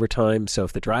bad over time. So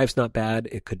if the drive's not bad,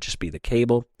 it could just be the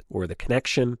cable or the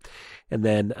connection. And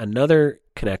then another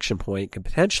connection point could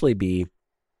potentially be,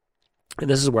 and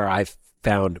this is where I've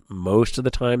found most of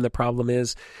the time the problem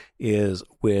is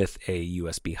with a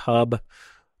USB hub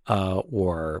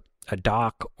or a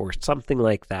dock or something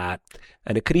like that.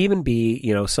 And it could even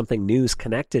be, something new is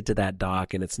connected to that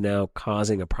dock and it's now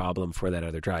causing a problem for that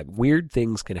other drive. Weird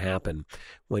things can happen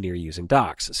when you're using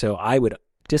docks. So I would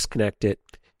disconnect it,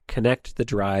 connect the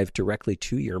drive directly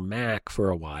to your Mac for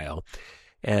a while,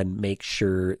 and make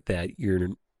sure that you're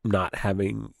not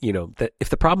having, that if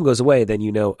the problem goes away, then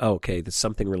okay, there's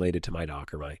something related to my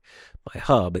dock or my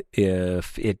hub.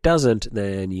 If it doesn't,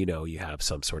 then you have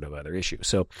some sort of other issue.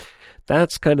 So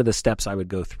that's kind of the steps I would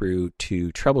go through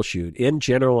to troubleshoot. In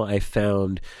general, I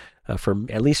found,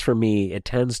 at least for me, it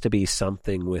tends to be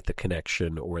something with the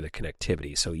connection or the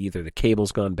connectivity. So either the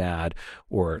cable's gone bad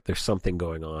or there's something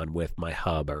going on with my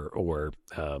hub or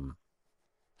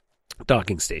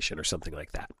docking station or something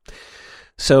like that.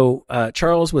 So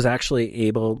Charles was actually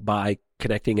able, by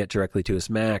connecting it directly to his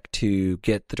Mac, to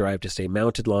get the drive to stay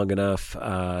mounted long enough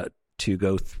to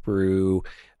go through,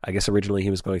 I guess originally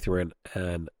he was going through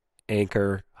an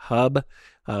Anchor hub,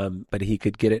 but he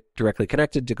could get it directly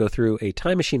connected to go through a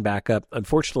Time Machine backup.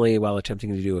 Unfortunately, while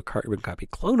attempting to do a carbon copy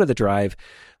clone of the drive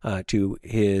to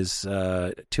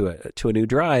a new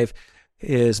drive,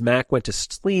 his Mac went to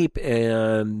sleep,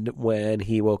 and when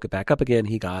he woke it back up again,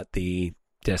 he got the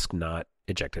disk not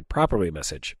ejected properly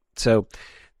message. So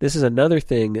this is another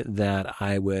thing that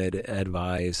I would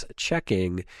advise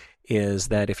checking, is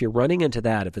that if you're running into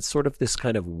that, if it's sort of this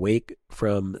kind of wake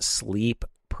from sleep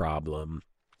problem,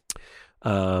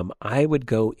 I would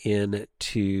go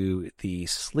into the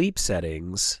sleep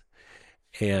settings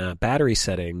and battery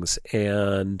settings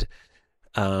and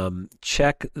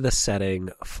check the setting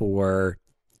for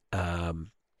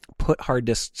put hard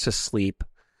disks to sleep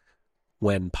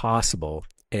when possible,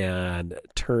 and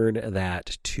turn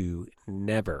that to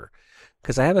never.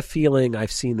 Because I have a feeling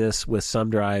I've seen this with some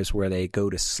drives where they go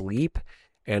to sleep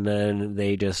and then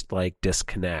they just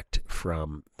disconnect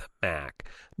from the Mac.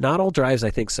 Not all drives, I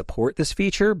think, support this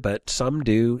feature, but some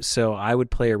do. So I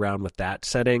would play around with that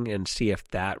setting and see if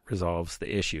that resolves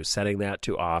the issue. Setting that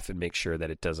to off and make sure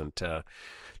that it doesn't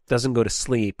go to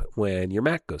sleep when your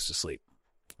Mac goes to sleep.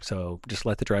 So just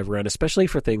let the drive run, especially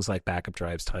for things like backup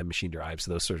drives, time machine drives,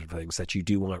 those sorts of things that you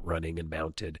do want running and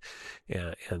mounted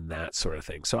and that sort of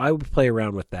thing. So I would play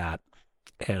around with that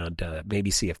and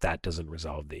maybe see if that doesn't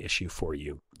resolve the issue for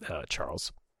you,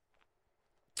 Charles.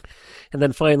 And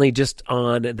then finally, just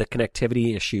on the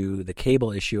connectivity issue, the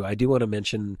cable issue, I do want to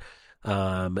mention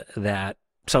that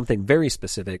something very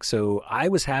specific. So I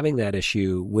was having that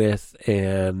issue with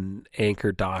an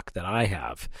Anchor dock that I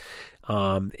have.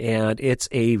 And it's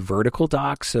a vertical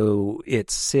dock, so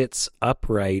it sits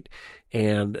upright,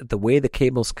 and the way the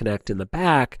cables connect in the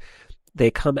back, they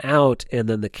come out and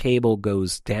then the cable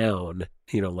goes down,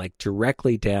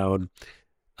 directly down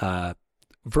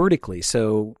vertically.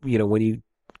 So, when you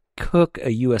hook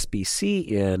a USB-C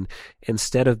in,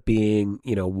 instead of being,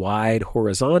 wide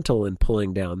horizontal and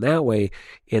pulling down that way,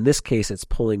 in this case, it's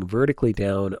pulling vertically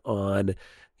down on,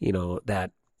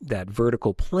 that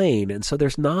vertical plane. And so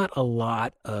there's not a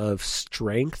lot of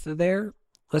strength there,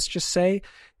 let's just say.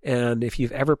 And if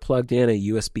you've ever plugged in a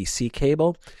USB-C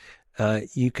cable,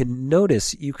 you can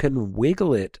notice you can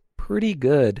wiggle it pretty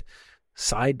good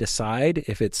side to side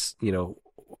if it's,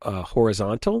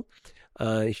 horizontal.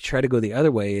 If you try to go the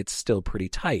other way, it's still pretty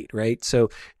tight, right?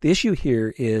 So the issue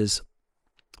here is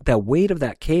that weight of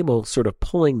that cable sort of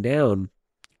pulling down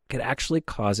could actually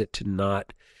cause it to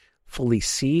not fully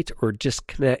seat or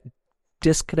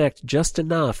disconnect just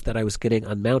enough that I was getting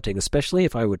unmounting, especially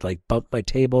if I would bump my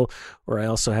table, or I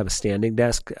also have a standing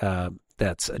desk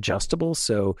that's adjustable.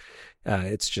 So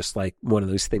It's just like one of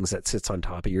those things that sits on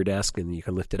top of your desk and you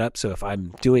can lift it up. So if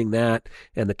I'm doing that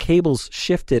and the cable's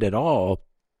shifted at all,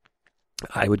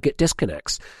 I would get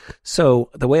disconnects. So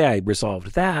the way I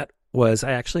resolved that was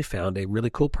I actually found a really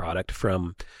cool product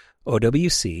from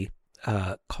OWC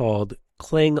called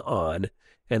Cling On.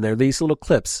 And they're these little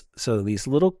clips. So these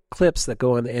little clips that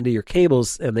go on the end of your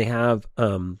cables, and they have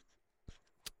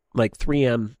like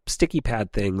 3M sticky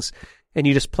pad things, and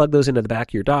you just plug those into the back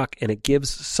of your dock, and it gives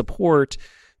support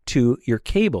to your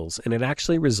cables. And it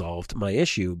actually resolved my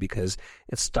issue because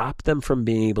it stopped them from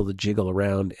being able to jiggle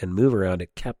around and move around.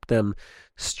 It kept them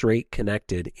straight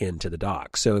connected into the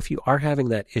dock. So if you are having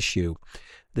that issue,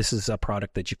 this is a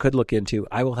product that you could look into.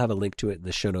 I will have a link to it in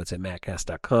the show notes at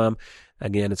maccast.com.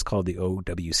 Again, it's called the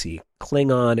OWC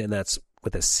Cling On, and that's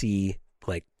with a C,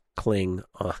 like cling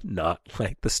on, not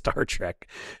like the Star Trek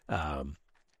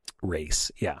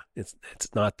race. Yeah, it's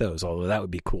not those, although that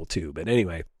would be cool too. But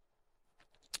anyway,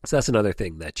 so that's another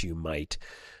thing that you might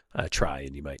try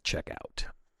and you might check out.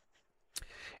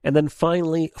 And then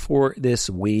finally for this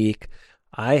week,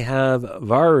 I have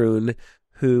Varun,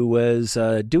 who was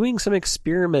doing some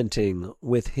experimenting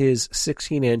with his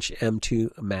 16-inch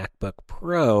M2 MacBook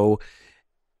Pro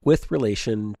with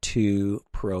relation to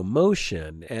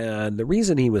ProMotion. And the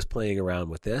reason he was playing around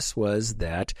with this was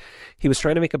that he was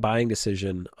trying to make a buying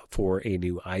decision for a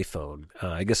new iPhone.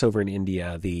 I guess over in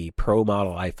India, the Pro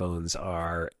model iPhones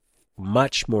are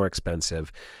much more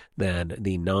expensive than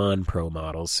the non-Pro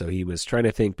models. So he was trying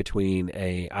to think between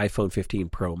a iPhone 15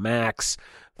 Pro Max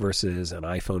versus an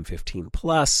iPhone 15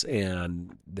 Plus,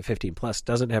 and the 15 Plus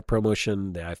doesn't have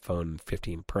ProMotion. The iPhone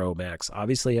 15 Pro Max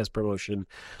obviously has ProMotion.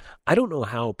 I don't know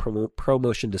how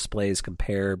ProMotion displays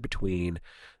compare between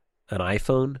an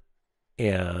iPhone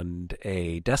and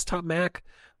a desktop Mac.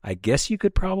 I guess you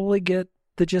could probably get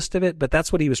the gist of it, but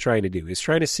that's what he was trying to do. He's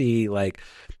trying to see, like,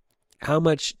 how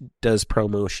much does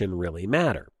ProMotion really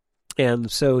matter?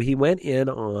 And so he went in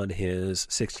on his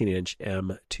 16-inch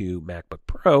M2 MacBook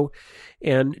Pro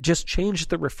and just changed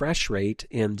the refresh rate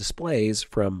in displays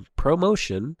from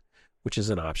ProMotion, which is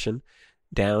an option,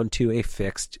 down to a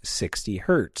fixed 60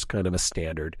 hertz, kind of a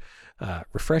standard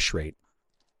refresh rate.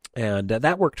 And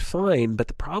that worked fine, but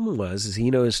the problem was he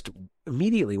noticed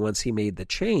immediately once he made the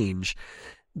change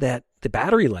that the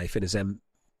battery life in his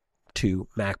M2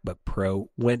 MacBook Pro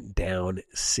went down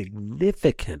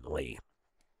significantly.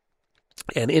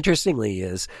 And interestingly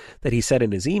is that he said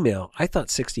in his email, I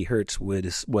thought 60 hertz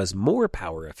was more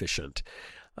power efficient.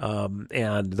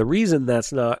 And the reason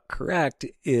that's not correct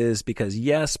is because,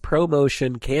 yes,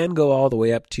 ProMotion can go all the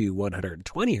way up to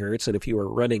 120 hertz. And if you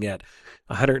were running at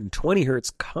 120 hertz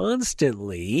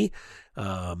constantly,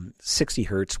 60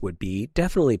 hertz would be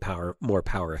definitely more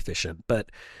power efficient. But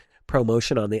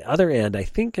ProMotion on the other end, I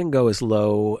think, can go as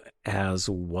low as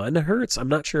 1 hertz. I'm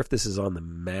not sure if this is on the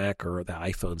Mac or the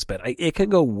iPhones, but it can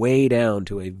go way down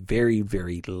to a very,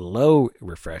 very low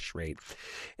refresh rate.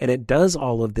 And it does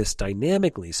all of this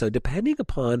dynamically. So depending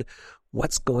upon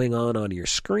what's going on your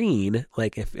screen,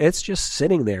 like if it's just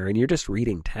sitting there and you're just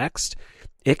reading text,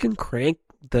 it can crank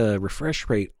the refresh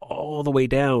rate all the way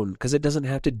down because it doesn't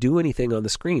have to do anything on the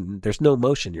screen. There's no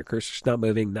motion. Your cursor's not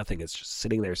moving, nothing. It's just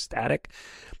sitting there static.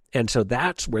 And so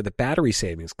that's where the battery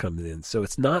savings comes in. So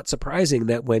it's not surprising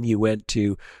that when you went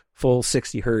to full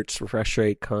 60 hertz refresh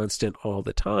rate constant all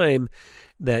the time,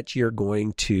 that you're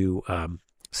going to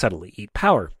suddenly eat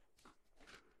power.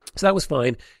 So that was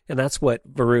fine. And that's what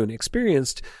Varun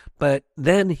experienced. But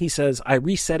then he says, I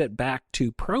reset it back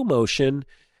to ProMotion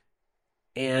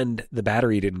and the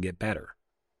battery didn't get better.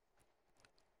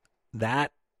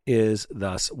 That is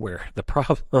thus where the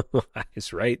problem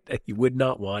lies, right? That you would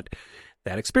not want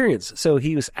that experience. So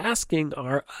he was asking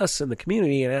us in the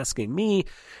community and asking me,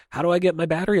 how do I get my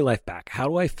battery life back? How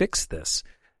do I fix this?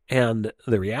 And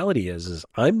the reality is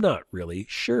I'm not really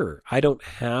sure. I don't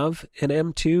have an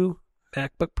M2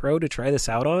 MacBook Pro to try this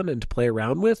out on and to play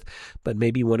around with, but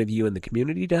maybe one of you in the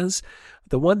community does.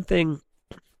 The one thing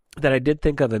that I did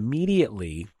think of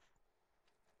immediately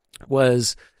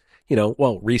was,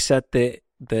 reset the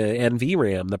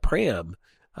NVRAM, the PRAM,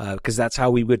 because that's how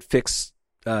we would fix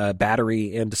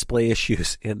battery and display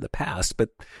issues in the past. But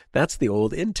that's the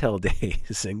old Intel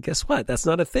days. And guess what? That's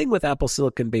not a thing with Apple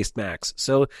Silicon-based Macs.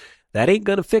 So that ain't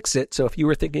going to fix it. So if you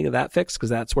were thinking of that fix, because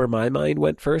that's where my mind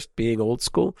went first, being old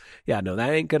school, that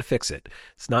ain't going to fix it.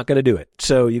 It's not going to do it.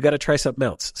 So you got to try something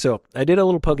else. So I did a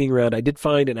little poking around. I did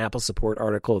find an Apple support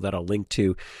article that I'll link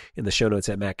to in the show notes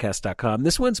at maccast.com.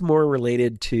 This one's more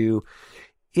related to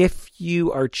if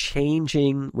you are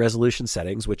changing resolution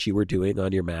settings, which you were doing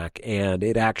on your Mac, and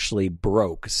it actually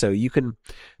broke. So you can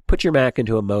put your Mac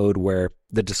into a mode where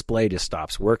the display just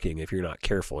stops working if you're not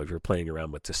careful, if you're playing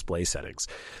around with display settings.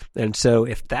 And so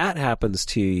if that happens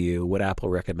to you, what Apple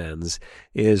recommends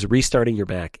is restarting your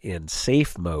Mac in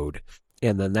safe mode.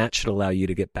 And then that should allow you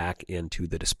to get back into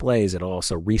the displays and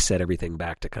also reset everything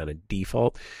back to kind of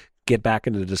default. Get back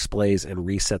into the displays and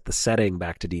reset the setting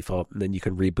back to default. And then you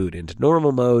can reboot into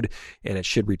normal mode and it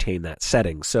should retain that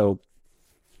setting. So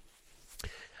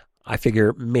I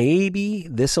figure maybe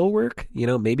this will work.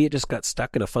 Maybe it just got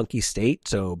stuck in a funky state.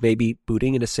 So maybe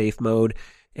booting into safe mode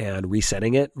and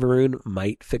resetting it, Varun,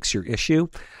 might fix your issue.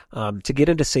 To get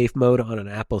into safe mode on an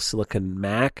Apple Silicon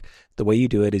Mac, the way you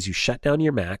do it is you shut down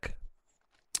your Mac,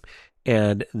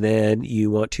 and then you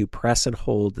want to press and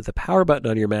hold the power button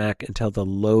on your Mac until the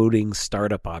loading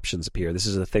startup options appear. This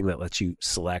is the thing that lets you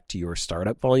select your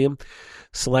startup volume.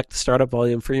 Select the startup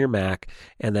volume for your Mac,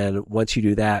 and then once you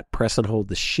do that, press and hold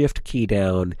the Shift key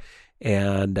down,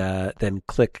 and then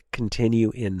click Continue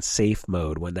in Safe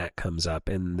Mode when that comes up.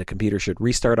 And the computer should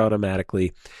restart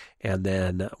automatically. And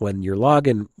then when your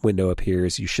login window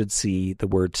appears, you should see the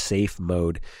word Safe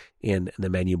Mode in the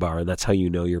menu bar, and that's how you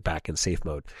know you're back in safe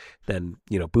mode. Then,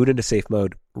 boot into safe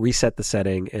mode, reset the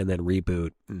setting, and then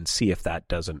reboot and see if that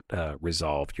doesn't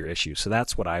resolve your issue. So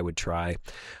that's what I would try.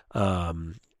 I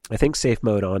think safe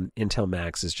mode on Intel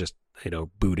Macs is just,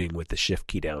 booting with the Shift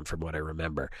key down from what I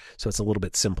remember. So it's a little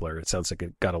bit simpler. It sounds like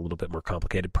it got a little bit more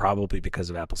complicated, probably because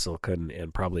of Apple Silicon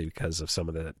and probably because of some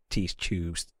of the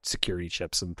T2 security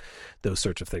chips and those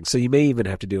sorts of things. So you may even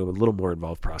have to do a little more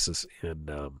involved process in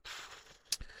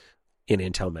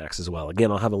Intel Macs as well.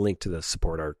 Again, I'll have a link to the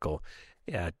support article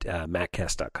at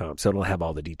Maccast.com. So it'll have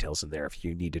all the details in there if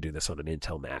you need to do this on an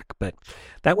Intel Mac. But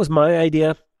that was my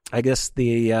idea. I guess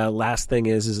the last thing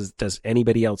is does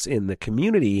anybody else in the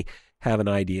community have an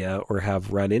idea or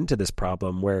have run into this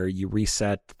problem where you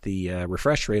reset the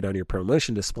refresh rate on your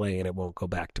ProMotion display and it won't go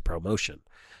back to ProMotion?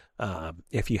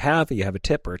 If you have a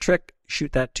tip or a trick,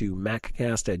 shoot that to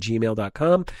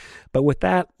maccast@gmail.com. But with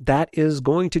that is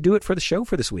going to do it for the show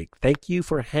for this week. Thank you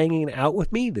for hanging out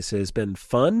with me. This has been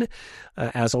fun.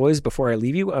 As always, before I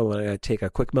leave you, I want to take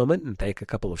a quick moment and thank a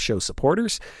couple of show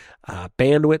supporters.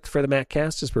 Bandwidth for the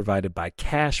Maccast is provided by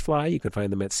CashFly. You can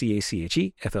find them at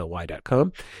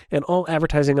CACHEFLY.com. And all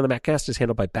advertising on the Maccast is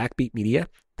handled by Backbeat Media.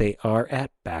 They are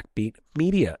at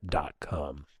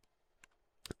backbeatmedia.com.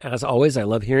 As always, I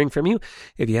love hearing from you.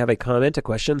 If you have a comment, a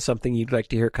question, something you'd like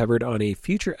to hear covered on a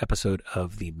future episode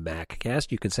of the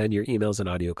Maccast, you can send your emails and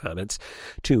audio comments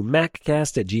to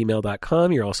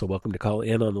maccast@gmail.com. You're also welcome to call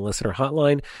in on the listener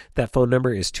hotline. That phone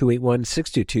number is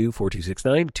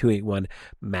 281-622-4269,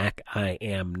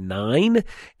 281-MAC-I-AM-9.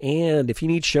 And if you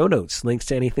need show notes, links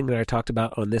to anything that I talked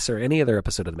about on this or any other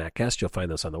episode of the Maccast, you'll find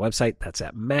those on the website. That's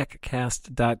at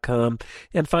maccast.com.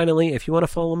 And finally, if you want to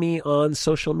follow me on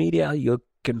social media, you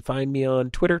can find me on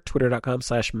Twitter,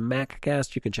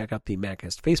 twitter.com/Maccast. You can check out the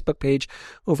Maccast Facebook page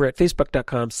over at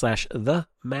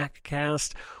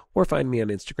facebook.com/the-Maccast, or find me on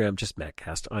Instagram, just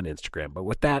Maccast on Instagram. But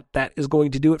with that is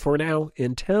going to do it for now.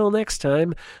 Until next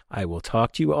time, I will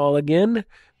talk to you all again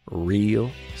real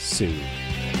soon.